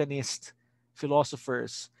Africanist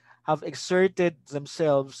philosophers have exerted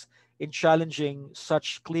themselves in challenging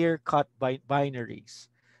such clear cut binaries.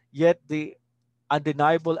 Yet the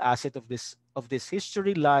undeniable asset of this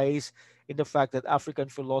history lies in the fact that African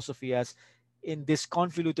philosophy has, in this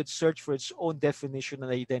convoluted search for its own definition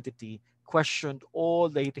and identity, questioned all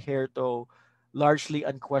the hitherto largely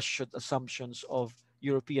unquestioned assumptions of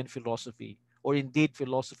European philosophy, or indeed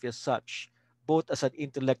philosophy as such, both as an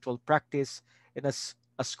intellectual practice and as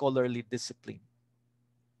a scholarly discipline.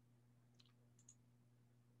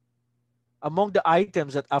 Among the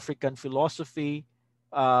items that African philosophy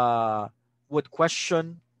uh, would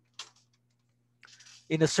question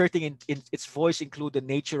in asserting in its voice include the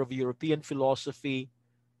nature of European philosophy,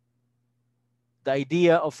 the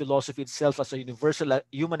idea of philosophy itself as a universal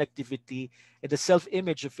human activity, and the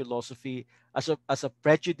self-image of philosophy as a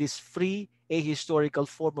prejudice-free, ahistorical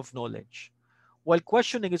form of knowledge. While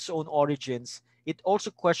questioning its own origins, it also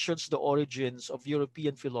questions the origins of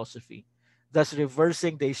European philosophy, thus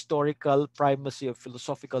reversing the historical primacy of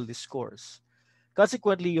philosophical discourse.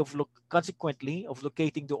 Consequently, of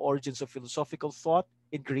locating the origins of philosophical thought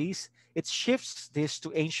in Greece, it shifts this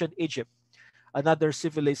to ancient Egypt, another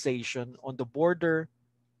civilization on the border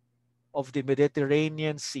of the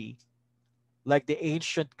Mediterranean Sea, like the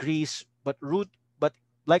ancient Greece, but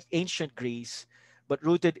like ancient Greece, but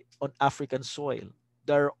rooted on African soil.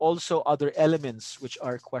 There are also other elements which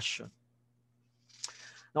are questioned.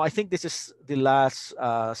 Now, I think this is the last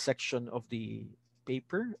section of the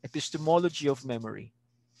paper, epistemology of memory.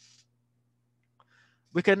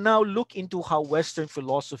 We can now look into how Western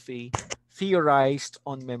philosophy theorized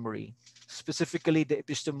on memory, specifically the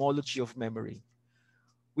epistemology of memory.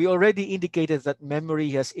 We already indicated that memory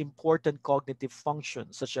has important cognitive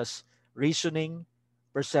functions such as reasoning,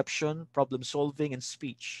 perception, problem solving, and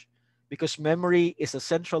speech. Because memory is a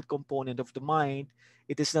central component of the mind,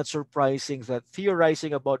 it is not surprising that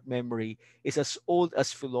theorizing about memory is as old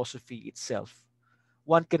as philosophy itself.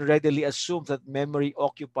 One can readily assume that memory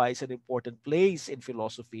occupies an important place in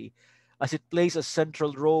philosophy, as it plays a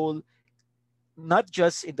central role not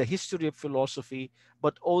just in the history of philosophy,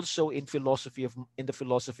 but also in the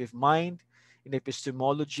philosophy of mind, in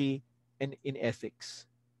epistemology, and in ethics.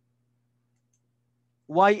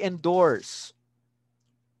 Why endorse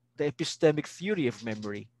the epistemic theory of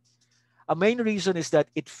memory? A main reason is that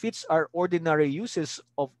it fits our ordinary uses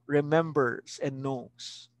of remembers and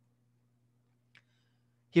knows.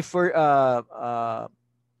 He for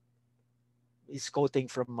is quoting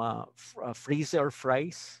from Friese or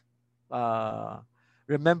Fries. Uh,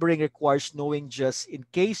 Remembering requires knowing just in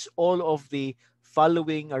case all of the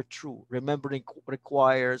following are true. Remembering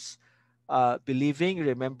requires believing.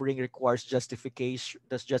 Remembering requires justification.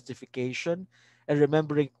 That's justification, and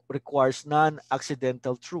remembering requires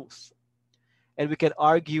non-accidental truth. And we can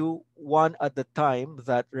argue one at the time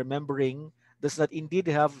that remembering does not indeed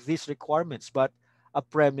have these requirements, but a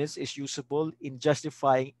premise is usable in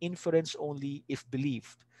justifying inference only if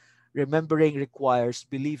believed. Remembering requires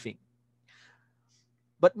believing.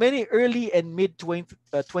 But many early and mid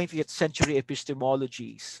 20th century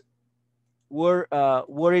epistemologies were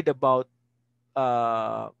worried about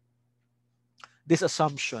uh, this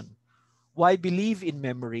assumption. Why believe in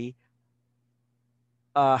memory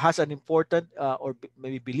has an important,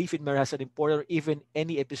 maybe belief in memory has an important, or even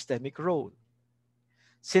any epistemic role.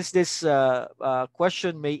 Since this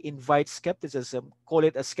question may invite skepticism, call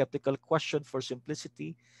it a skeptical question for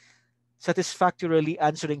simplicity. Satisfactorily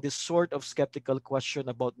answering this sort of skeptical question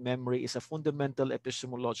about memory is a fundamental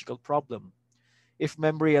epistemological problem. If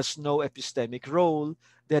memory has no epistemic role,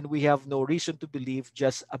 then we have no reason to believe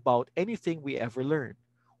just about anything we ever learned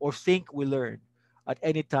or think we learned at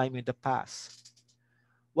any time in the past.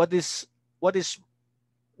 What is what is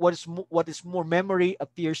what is more, memory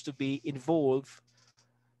appears to be involved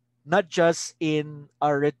not just in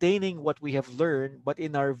our retaining what we have learned, but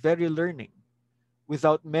in our very learning.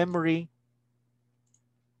 Without memory,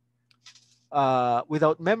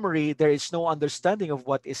 without memory, there is no understanding of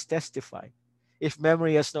what is testified. If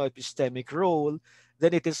memory has no epistemic role,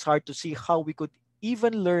 then it is hard to see how we could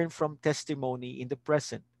even learn from testimony in the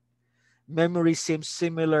present. Memory seems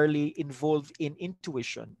similarly involved in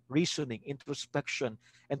intuition, reasoning, introspection,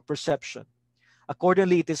 and perception.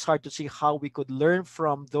 Accordingly, it is hard to see how we could learn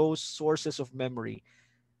from those sources of memory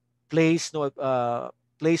plays no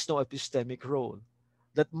plays no epistemic role.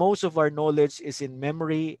 That most of our knowledge is in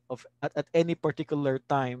memory of at any particular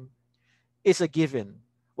time is a given.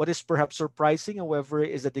 What is perhaps surprising, however,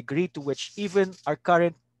 is the degree to which even our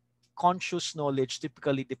current conscious knowledge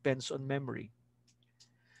typically depends on memory.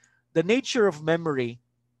 The nature of memory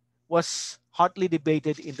was hotly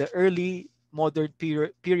debated in the early modern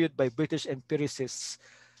period by British empiricists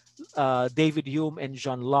David Hume and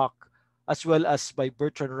John Locke, as well as by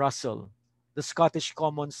Bertrand Russell. The Scottish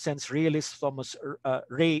common sense realist Thomas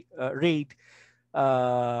Reid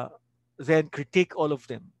uh, then critique all of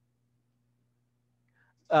them.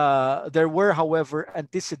 There were, however,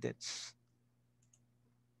 antecedents.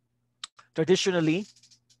 Traditionally,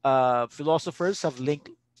 philosophers have linked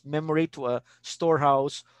memory to a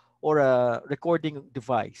storehouse or a recording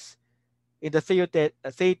device. In the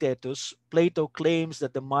Theaetetus, Plato claims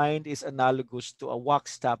that the mind is analogous to a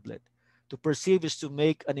wax tablet. To perceive is to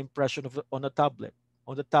make an impression on the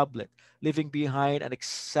tablet, leaving behind an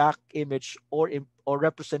exact image or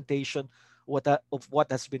representation of what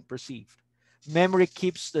has been perceived. Memory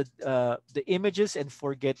keeps the images, and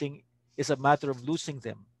forgetting is a matter of losing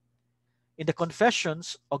them. In the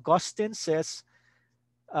Confessions, Augustine says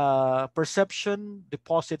perception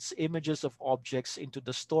deposits images of objects into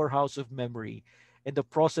the storehouse of memory, and the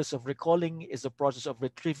process of recalling is the process of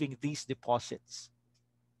retrieving these deposits.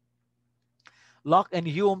 Locke and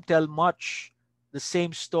Hume tell much the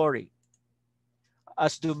same story,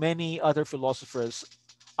 as do many other philosophers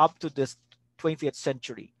up to the 20th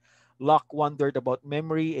century. Locke wondered about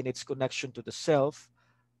memory and its connection to the self.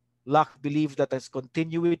 Locke believed that as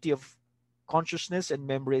continuity of consciousness and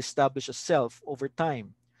memory establish a self over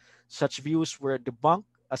time. Such views were debunked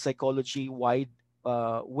as psychology weighed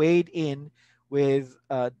in with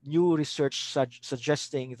new research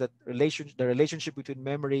suggesting that the relationship between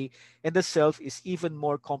memory and the self is even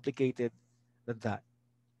more complicated than that.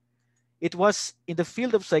 It was in the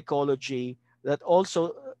field of psychology that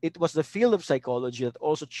also it was the field of psychology that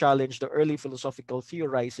also challenged the early philosophical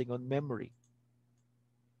theorizing on memory.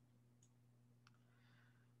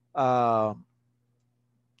 Um,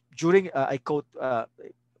 during I quote uh,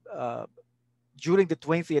 During the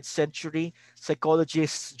 20th century,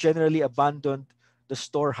 psychologists generally abandoned the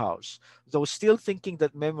storehouse, though still thinking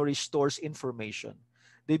that memory stores information.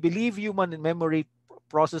 They believe human memory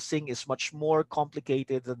processing is much more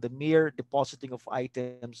complicated than the mere depositing of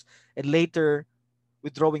items and later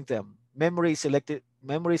withdrawing them. Memory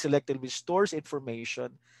selectively stores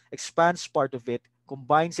information, expands part of it,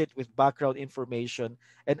 combines it with background information,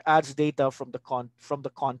 and adds data from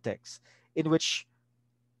the context in which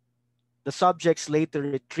the subjects later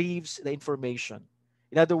retrieves the information.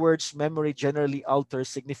 In other words, memory generally alters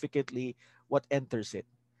significantly what enters it.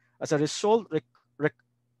 As a result,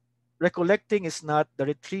 recollecting is not the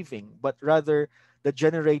retrieving, but rather the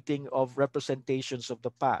generating of representations of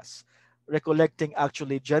the past. Recollecting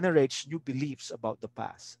actually generates new beliefs about the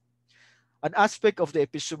past. An aspect of the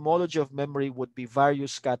epistemology of memory would be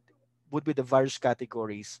the various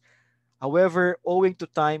categories. However, owing to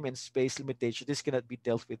time and space limitation, this cannot be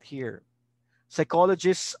dealt with here.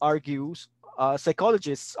 Psychologists argue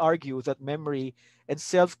that memory and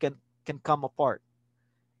self can come apart.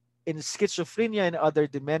 In schizophrenia and other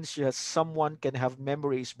dementias, someone can have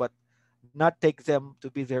memories but not take them to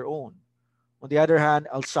be their own. On the other hand,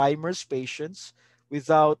 Alzheimer's patients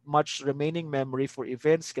without much remaining memory for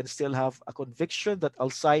events can still have a conviction that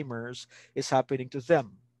Alzheimer's is happening to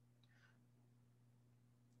them.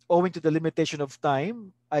 Owing to the limitation of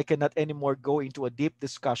time, I cannot anymore go into a deep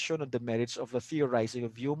discussion on the merits of the theorizing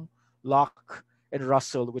of Hume, Locke, and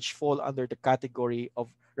Russell, which fall under the category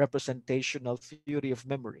of representational theory of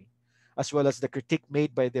memory, as well as the critique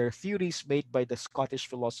made by their theories made by the Scottish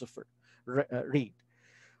philosopher Reid,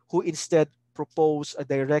 who instead propose a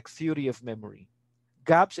direct theory of memory.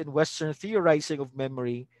 Gaps in Western theorizing of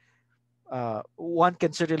memory, one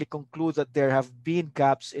can certainly conclude that there have been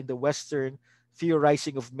gaps in the Western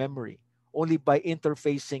theorizing of memory. Only by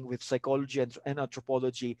interfacing with psychology and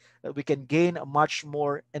anthropology that we can gain a much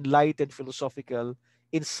more enlightened philosophical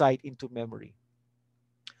insight into memory.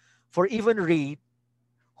 For even Reid,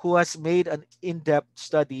 who has made an in-depth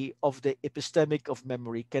study of the epistemic of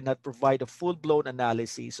memory, cannot provide a full-blown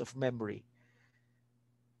analysis of memory.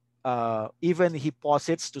 Even he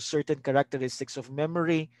posits to certain characteristics of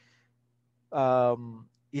memory.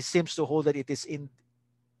 He seems to hold that it is in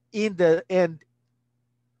the end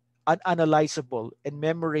unanalyzable, and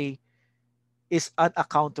memory is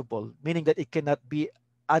unaccountable, meaning that it cannot be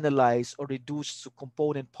analyzed or reduced to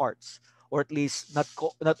component parts, or at least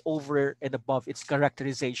not over and above its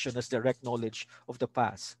characterization as direct knowledge of the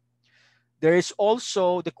past. There is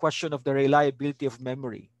also the question of the reliability of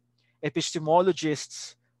memory.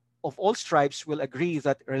 Epistemologists of all stripes will agree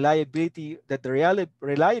that the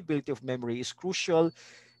reliability of memory is crucial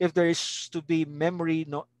if there is to be memory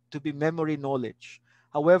knowledge.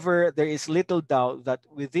 However, there is little doubt that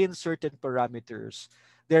within certain parameters,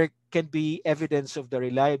 there can be evidence of the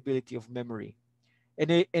reliability of memory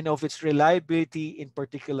and of its reliability in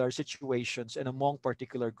particular situations and among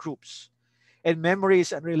particular groups. And memory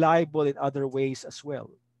is unreliable in other ways as well.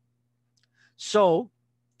 So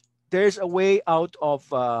there's a way out of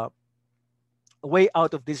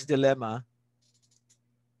this dilemma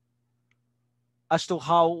as to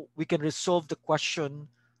how we can resolve the question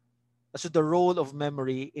as to the role of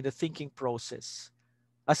memory in the thinking process.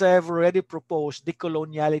 As I have already proposed,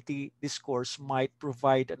 decoloniality discourse might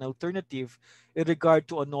provide an alternative in regard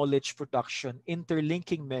to a knowledge production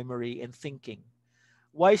interlinking memory and thinking.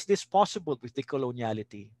 Why is this possible with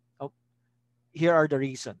decoloniality? Oh, here are the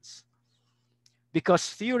reasons. Because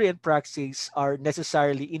theory and praxis are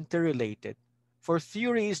necessarily interrelated. For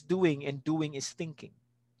theory is doing and doing is thinking.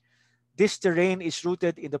 This terrain is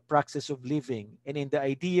rooted in the praxis of living and in the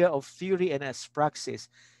idea of theory and as praxis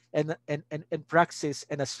and praxis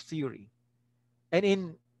and as theory and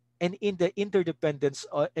in the interdependence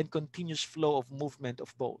and continuous flow of movement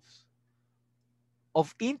of both.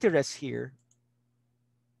 Of interest here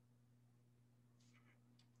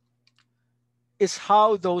is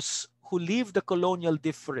how those who leave the colonial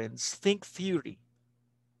difference think theory,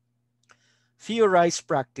 theorize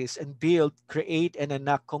practice, and build, create, and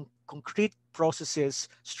enact concrete processes,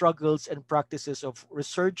 struggles, and practices of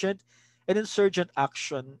resurgent and insurgent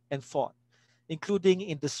action and thought, including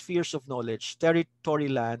in the spheres of knowledge, territory,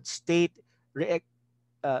 land, state, re-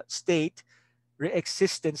 state,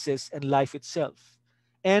 re-existences, and life itself.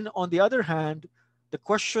 And on the other hand, the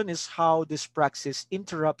question is how this praxis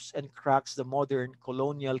interrupts and cracks the modern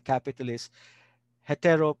colonial capitalist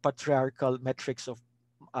heteropatriarchal metrics of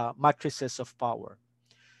matrices of power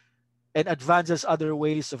and advances other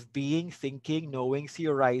ways of being, thinking, knowing,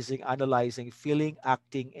 theorizing, analyzing, feeling,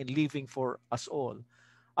 acting, and living for us all.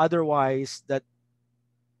 Otherwise, that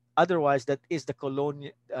is the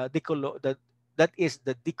colonial that is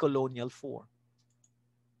the decolonial form.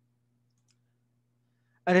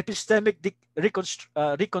 An epistemic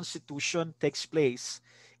reconstitution takes place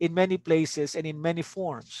in many places and in many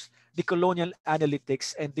forms. Decolonial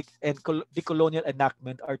analytics and decolonial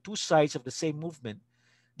enactment are two sides of the same movement.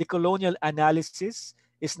 Decolonial analysis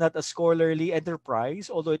is not a scholarly enterprise,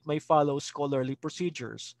 although it may follow scholarly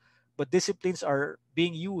procedures. But disciplines are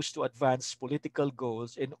being used to advance political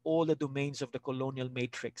goals in all the domains of the colonial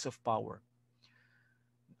matrix of power: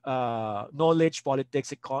 knowledge,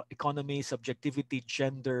 politics, economy, subjectivity,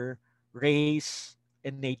 gender, race,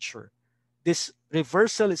 and nature. This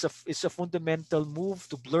reversal is a fundamental move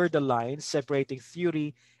to blur the lines separating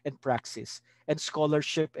theory and praxis, and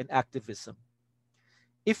scholarship and activism.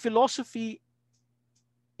 If philosophy,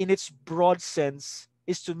 in its broad sense,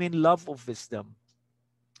 is to mean love of wisdom,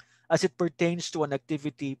 as it pertains to an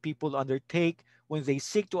activity people undertake when they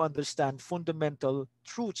seek to understand fundamental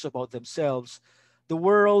truths about themselves, the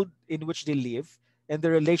world in which they live, and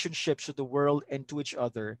their relationships to the world and to each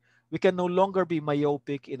other, we can no longer be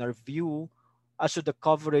myopic in our view as to the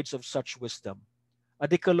coverage of such wisdom. A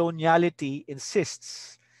decoloniality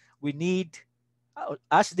insists we need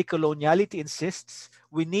as decoloniality insists,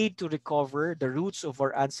 we need to recover the roots of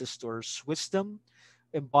our ancestors' wisdom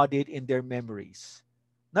embodied in their memories.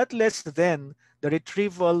 Not less than the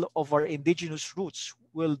retrieval of our indigenous roots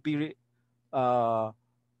uh,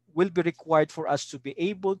 will be required for us to be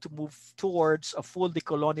able to move towards a full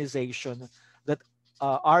decolonization that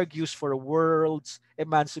argues for a world's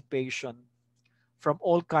emancipation from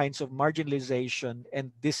all kinds of marginalization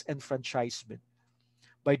and disenfranchisement.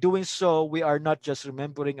 By doing so, we are not just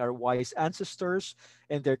remembering our wise ancestors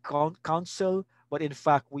and their counsel, but in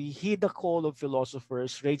fact, we heed the call of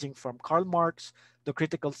philosophers ranging from Karl Marx to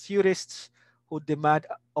critical theorists who demand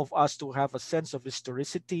of us to have a sense of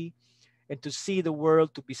historicity and to see the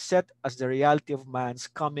world to be set as the reality of man's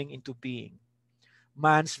coming into being.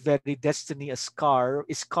 Man's very destiny is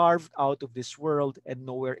carved out of this world and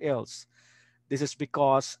nowhere else. This is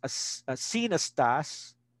because, as seen as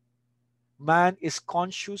tasks, man is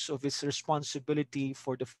conscious of his responsibility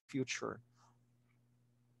for the future.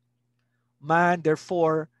 Man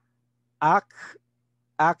therefore act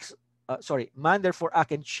acts man therefore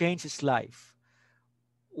act and change his life.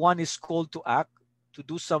 One is called to act, to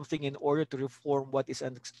do something in order to reform what is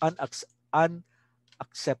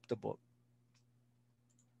unacceptable.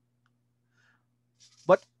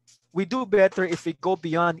 But we do better if we go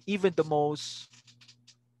beyond even the most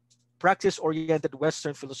practice oriented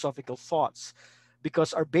Western philosophical thoughts,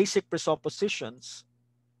 because our basic presuppositions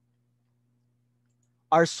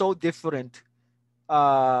are so different,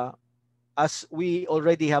 uh, as we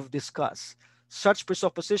already have discussed. Such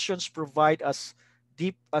presuppositions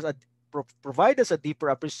deep as a provide us a deeper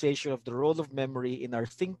appreciation of the role of memory in our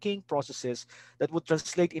thinking processes that would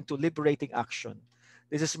translate into liberating action.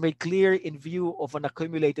 This is made clear in view of an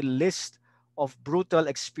accumulated list of brutal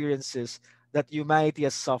experiences that humanity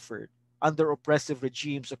has suffered under oppressive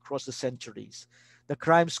regimes across the centuries. The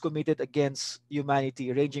crimes committed against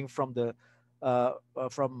humanity, ranging from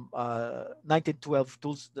 1912 from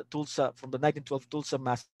the 1912 Tulsa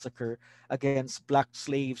massacre against black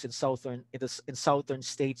slaves in southern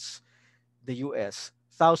states, the U.S.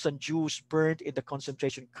 Thousand Jews burned in the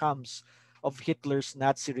concentration camps of Hitler's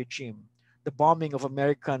Nazi regime. The bombing of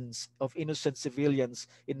of innocent civilians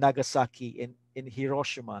in Nagasaki and in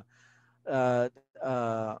Hiroshima. Uh,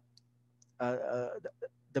 uh,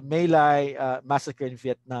 the My Lai massacre in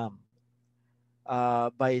Vietnam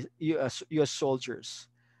by U.S. soldiers.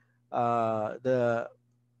 The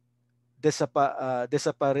let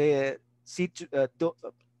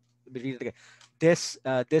me read it again.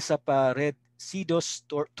 Desaparecidos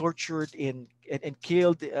tortured and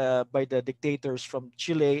killed by the dictators from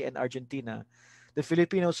Chile and Argentina. The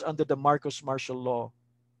Filipinos under the Marcos martial law.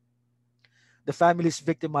 The families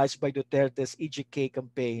victimized by Duterte's EGK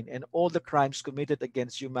campaign, and all the crimes committed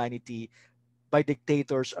against humanity by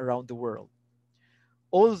dictators around the world.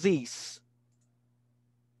 All these,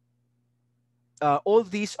 all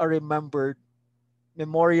these are remembered,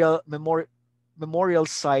 memorial memor- memorial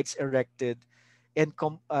sites erected, and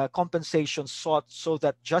compensation sought so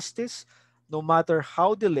that justice, no matter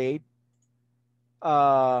how delayed,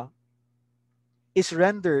 uh, is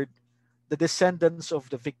rendered the descendants of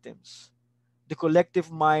the victims. The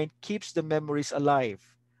collective mind keeps the memories alive,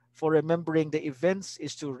 for remembering the events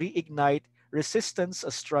is to reignite resistance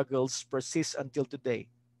as struggles persist until today.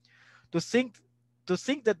 To think to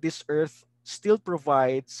think that this earth still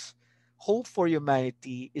provides hope for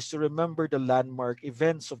humanity is to remember the landmark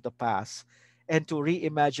events of the past and to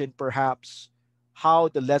reimagine perhaps how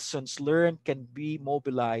the lessons learned can be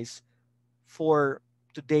mobilized for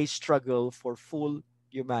today's struggle for full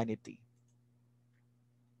humanity.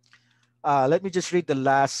 Let me just read the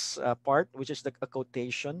last part, which is a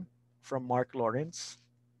quotation from Mark Lawrence.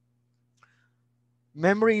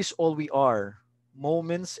 Memory is all we are,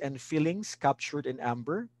 moments and feelings captured in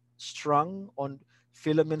amber, strung on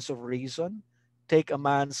filaments of reason. Take a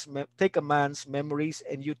man's memories,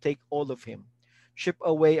 and you take all of him. Chip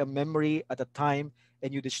away a memory at a time,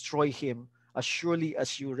 and you destroy him as surely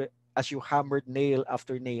as as you hammered nail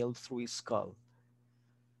after nail through his skull.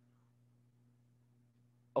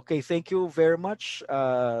 Okay, thank you very much.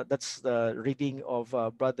 That's the reading of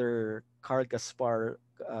Brother Karl Gaspar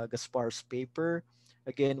Gaspar's paper.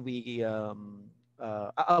 Again,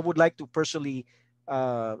 I would like to personally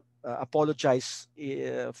apologize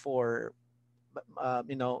for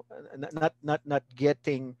not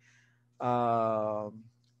getting um,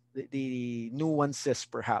 the nuances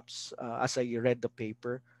perhaps as I read the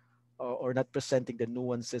paper, or not presenting the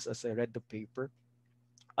nuances as I read the paper.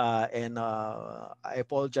 And I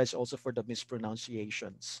apologize also for the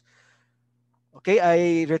mispronunciations. Okay,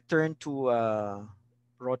 I return to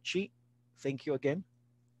Rochi. Thank you again.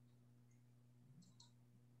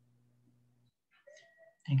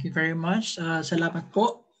 Thank you very much. Salamat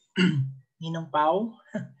po, Ninong Pao.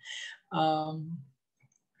 Um,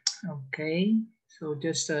 okay, so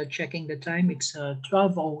just checking the time. It's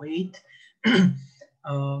 12:08.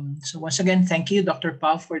 So once again, thank you, Dr.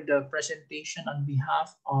 Pao, for the presentation on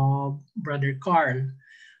behalf of Brother Carl.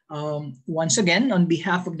 Once again, on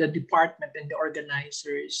behalf of the department and the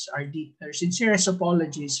organizers, our sincerest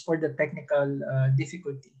apologies for the technical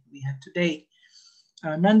difficulty we had today.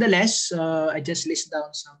 Nonetheless, I just list down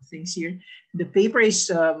some things here. The paper is,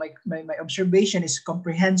 my observation is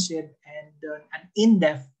comprehensive and an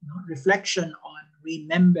in-depth, reflection on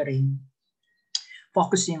remembering,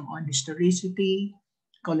 focusing on historicity,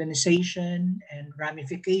 colonization, and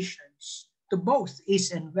ramifications to both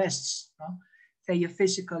East and West's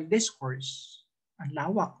theophysical discourse. Ang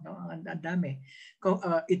lawak, no? Ang dami.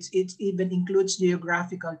 It even includes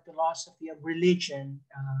geographical philosophy of religion,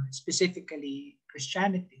 specifically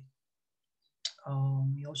Christianity.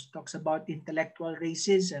 He also talks about intellectual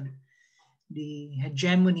racism, the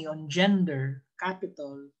hegemony on gender,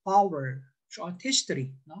 capital, power, throughout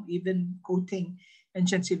history, no? Even quoting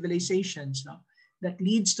ancient civilizations, no? That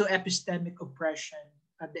leads to epistemic oppression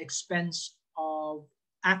at the expense of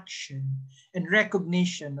action and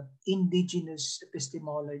recognition of indigenous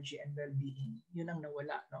epistemology and well-being. Yun ang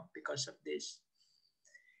nawala, no? Because of this.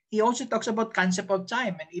 He also talks about concept of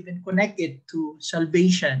time and even connect it to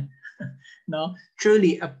salvation. No,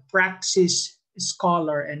 truly a praxis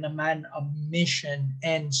scholar and a man of mission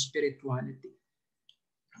and spirituality.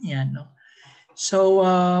 Yeah, no. So,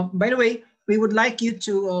 by the way, we would like you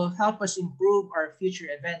to help us improve our future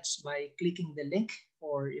events by clicking the link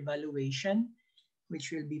for evaluation, which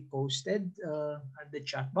will be posted at the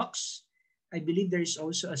chat box. I believe there is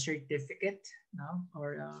also a certificate now,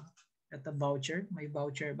 or at a voucher. My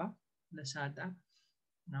voucher ba? Lazada.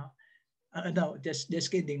 No. No, just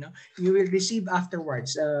kidding. No, you will receive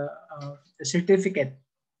afterwards a certificate.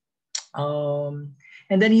 Um,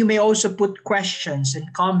 and then you may also put questions and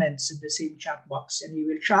comments in the same chat box, and we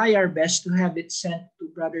will try our best to have it sent to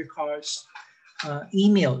Brother Carl's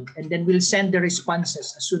email, and then we'll send the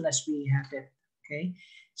responses as soon as we have it. Okay,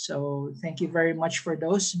 so thank you very much for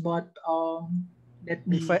those. But let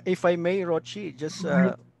me If I may, Rochi, go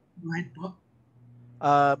ahead. Go ahead, po.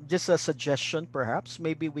 just a suggestion, perhaps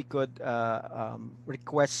maybe we could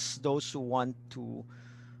request those who want to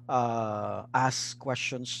ask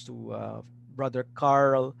questions to Brother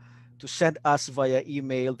Carl to send us via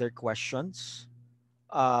email their questions.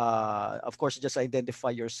 Of course, just identify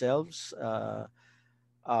yourselves,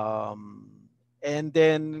 um, and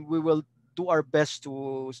then we will do our best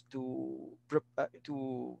to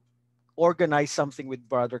organize something with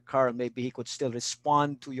Brother Carl. Maybe he could still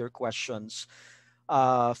respond to your questions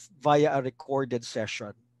via a recorded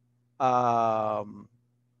session. Um,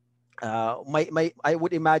 my I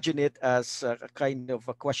would imagine it as a kind of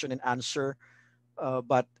a question and answer,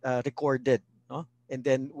 but recorded, no? And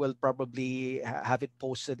then we'll probably have it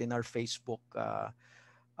posted in our Facebook,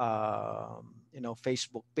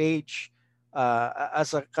 Facebook page.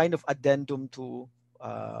 as a kind of addendum to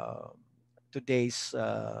today's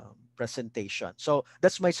presentation. So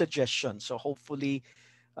that's my suggestion. So hopefully,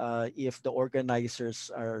 if the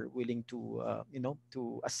organizers are willing to,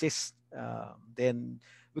 to assist, then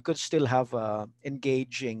we could still have a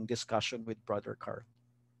engaging discussion with Brother Carl.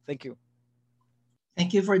 Thank you.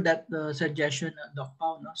 Thank you for that suggestion, Doc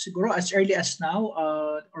Pao. No? Siguro as early as now,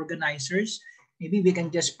 organizers, maybe we can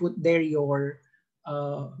just put there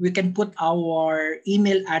we can put our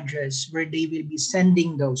email address where they will be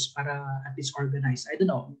sending those para at least organized. I don't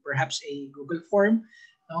know, perhaps a Google form,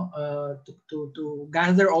 no, to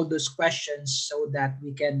gather all those questions so that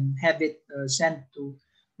we can have it sent to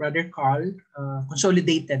Brother Carl,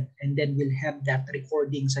 consolidated, and then we'll have that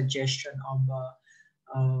recording suggestion of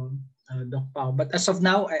Doc Pao. But as of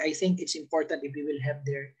now, I think it's important if we will have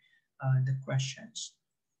there the questions.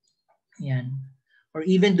 Yan. Or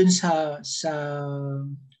even dun sa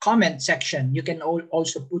comment section, you can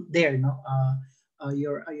also put there, no,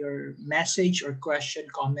 your message or question,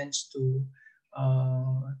 comments to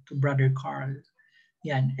Brother Carl.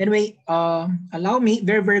 Yan. Anyway, allow me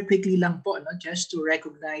very quickly lang po, no, just to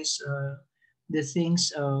recognize the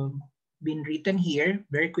things been written here.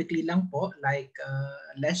 Very quickly lang po, like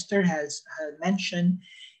Lester has mentioned,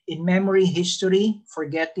 in memory history,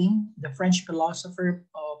 forgetting, the French philosopher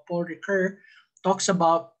Paul Ricoeur talks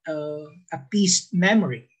about a peace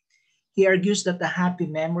memory. He argues that the happy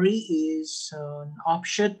memory is an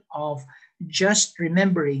offshoot of just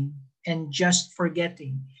remembering and just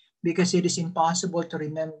forgetting, because it is impossible to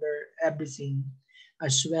remember everything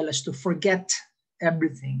as well as to forget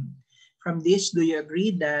everything. From this, do you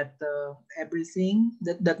agree that everything,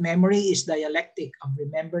 that memory is dialectic of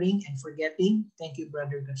remembering and forgetting? Thank you,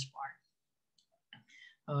 Brother Gaspar.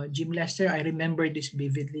 Jim Lester, I remember this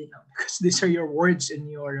vividly now because these are your words in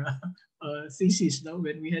your thesis, no,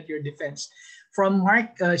 when we had your defense. From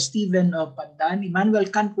Mark Stephen Pandan, Immanuel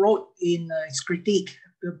Kant wrote in his critique,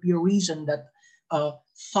 The Pure Reason, that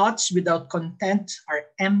thoughts without content are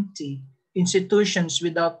empty. Institutions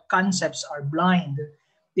without concepts are blind.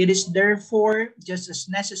 It is therefore just as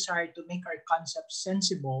necessary to make our concepts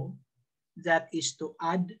sensible, that is to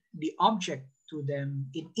add the object to them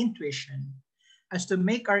in intuition, as to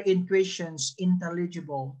make our intuitions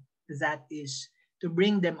intelligible, that is to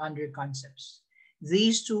bring them under concepts.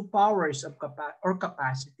 These two powers of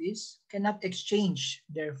capacities cannot exchange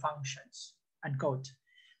their functions. Unquote.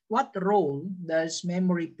 What role does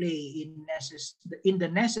memory play in the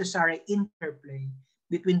necessary interplay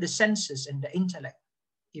between the senses and the intellect?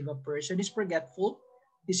 If a person is forgetful,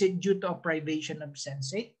 is it due to a privation of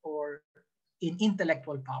sensate or in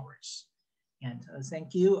intellectual powers? And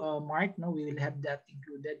thank you, Mark. No, we will have that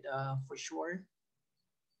included for sure.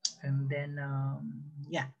 And then,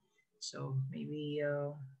 yeah, so maybe,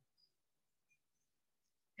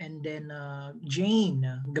 and then Jane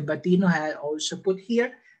Gabatino had also put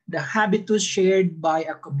here, the habitus shared by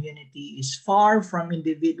a community is far from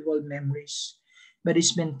individual memories, but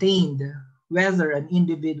is maintained whether an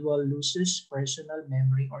individual loses personal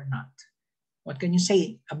memory or not. What can you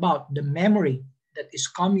say about the memory that is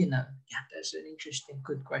communal? Yeah, that's an interesting,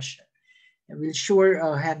 good question. And we'll sure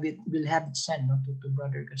we'll have it sent, no, to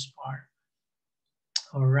Brother Gaspar.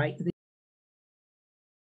 All right.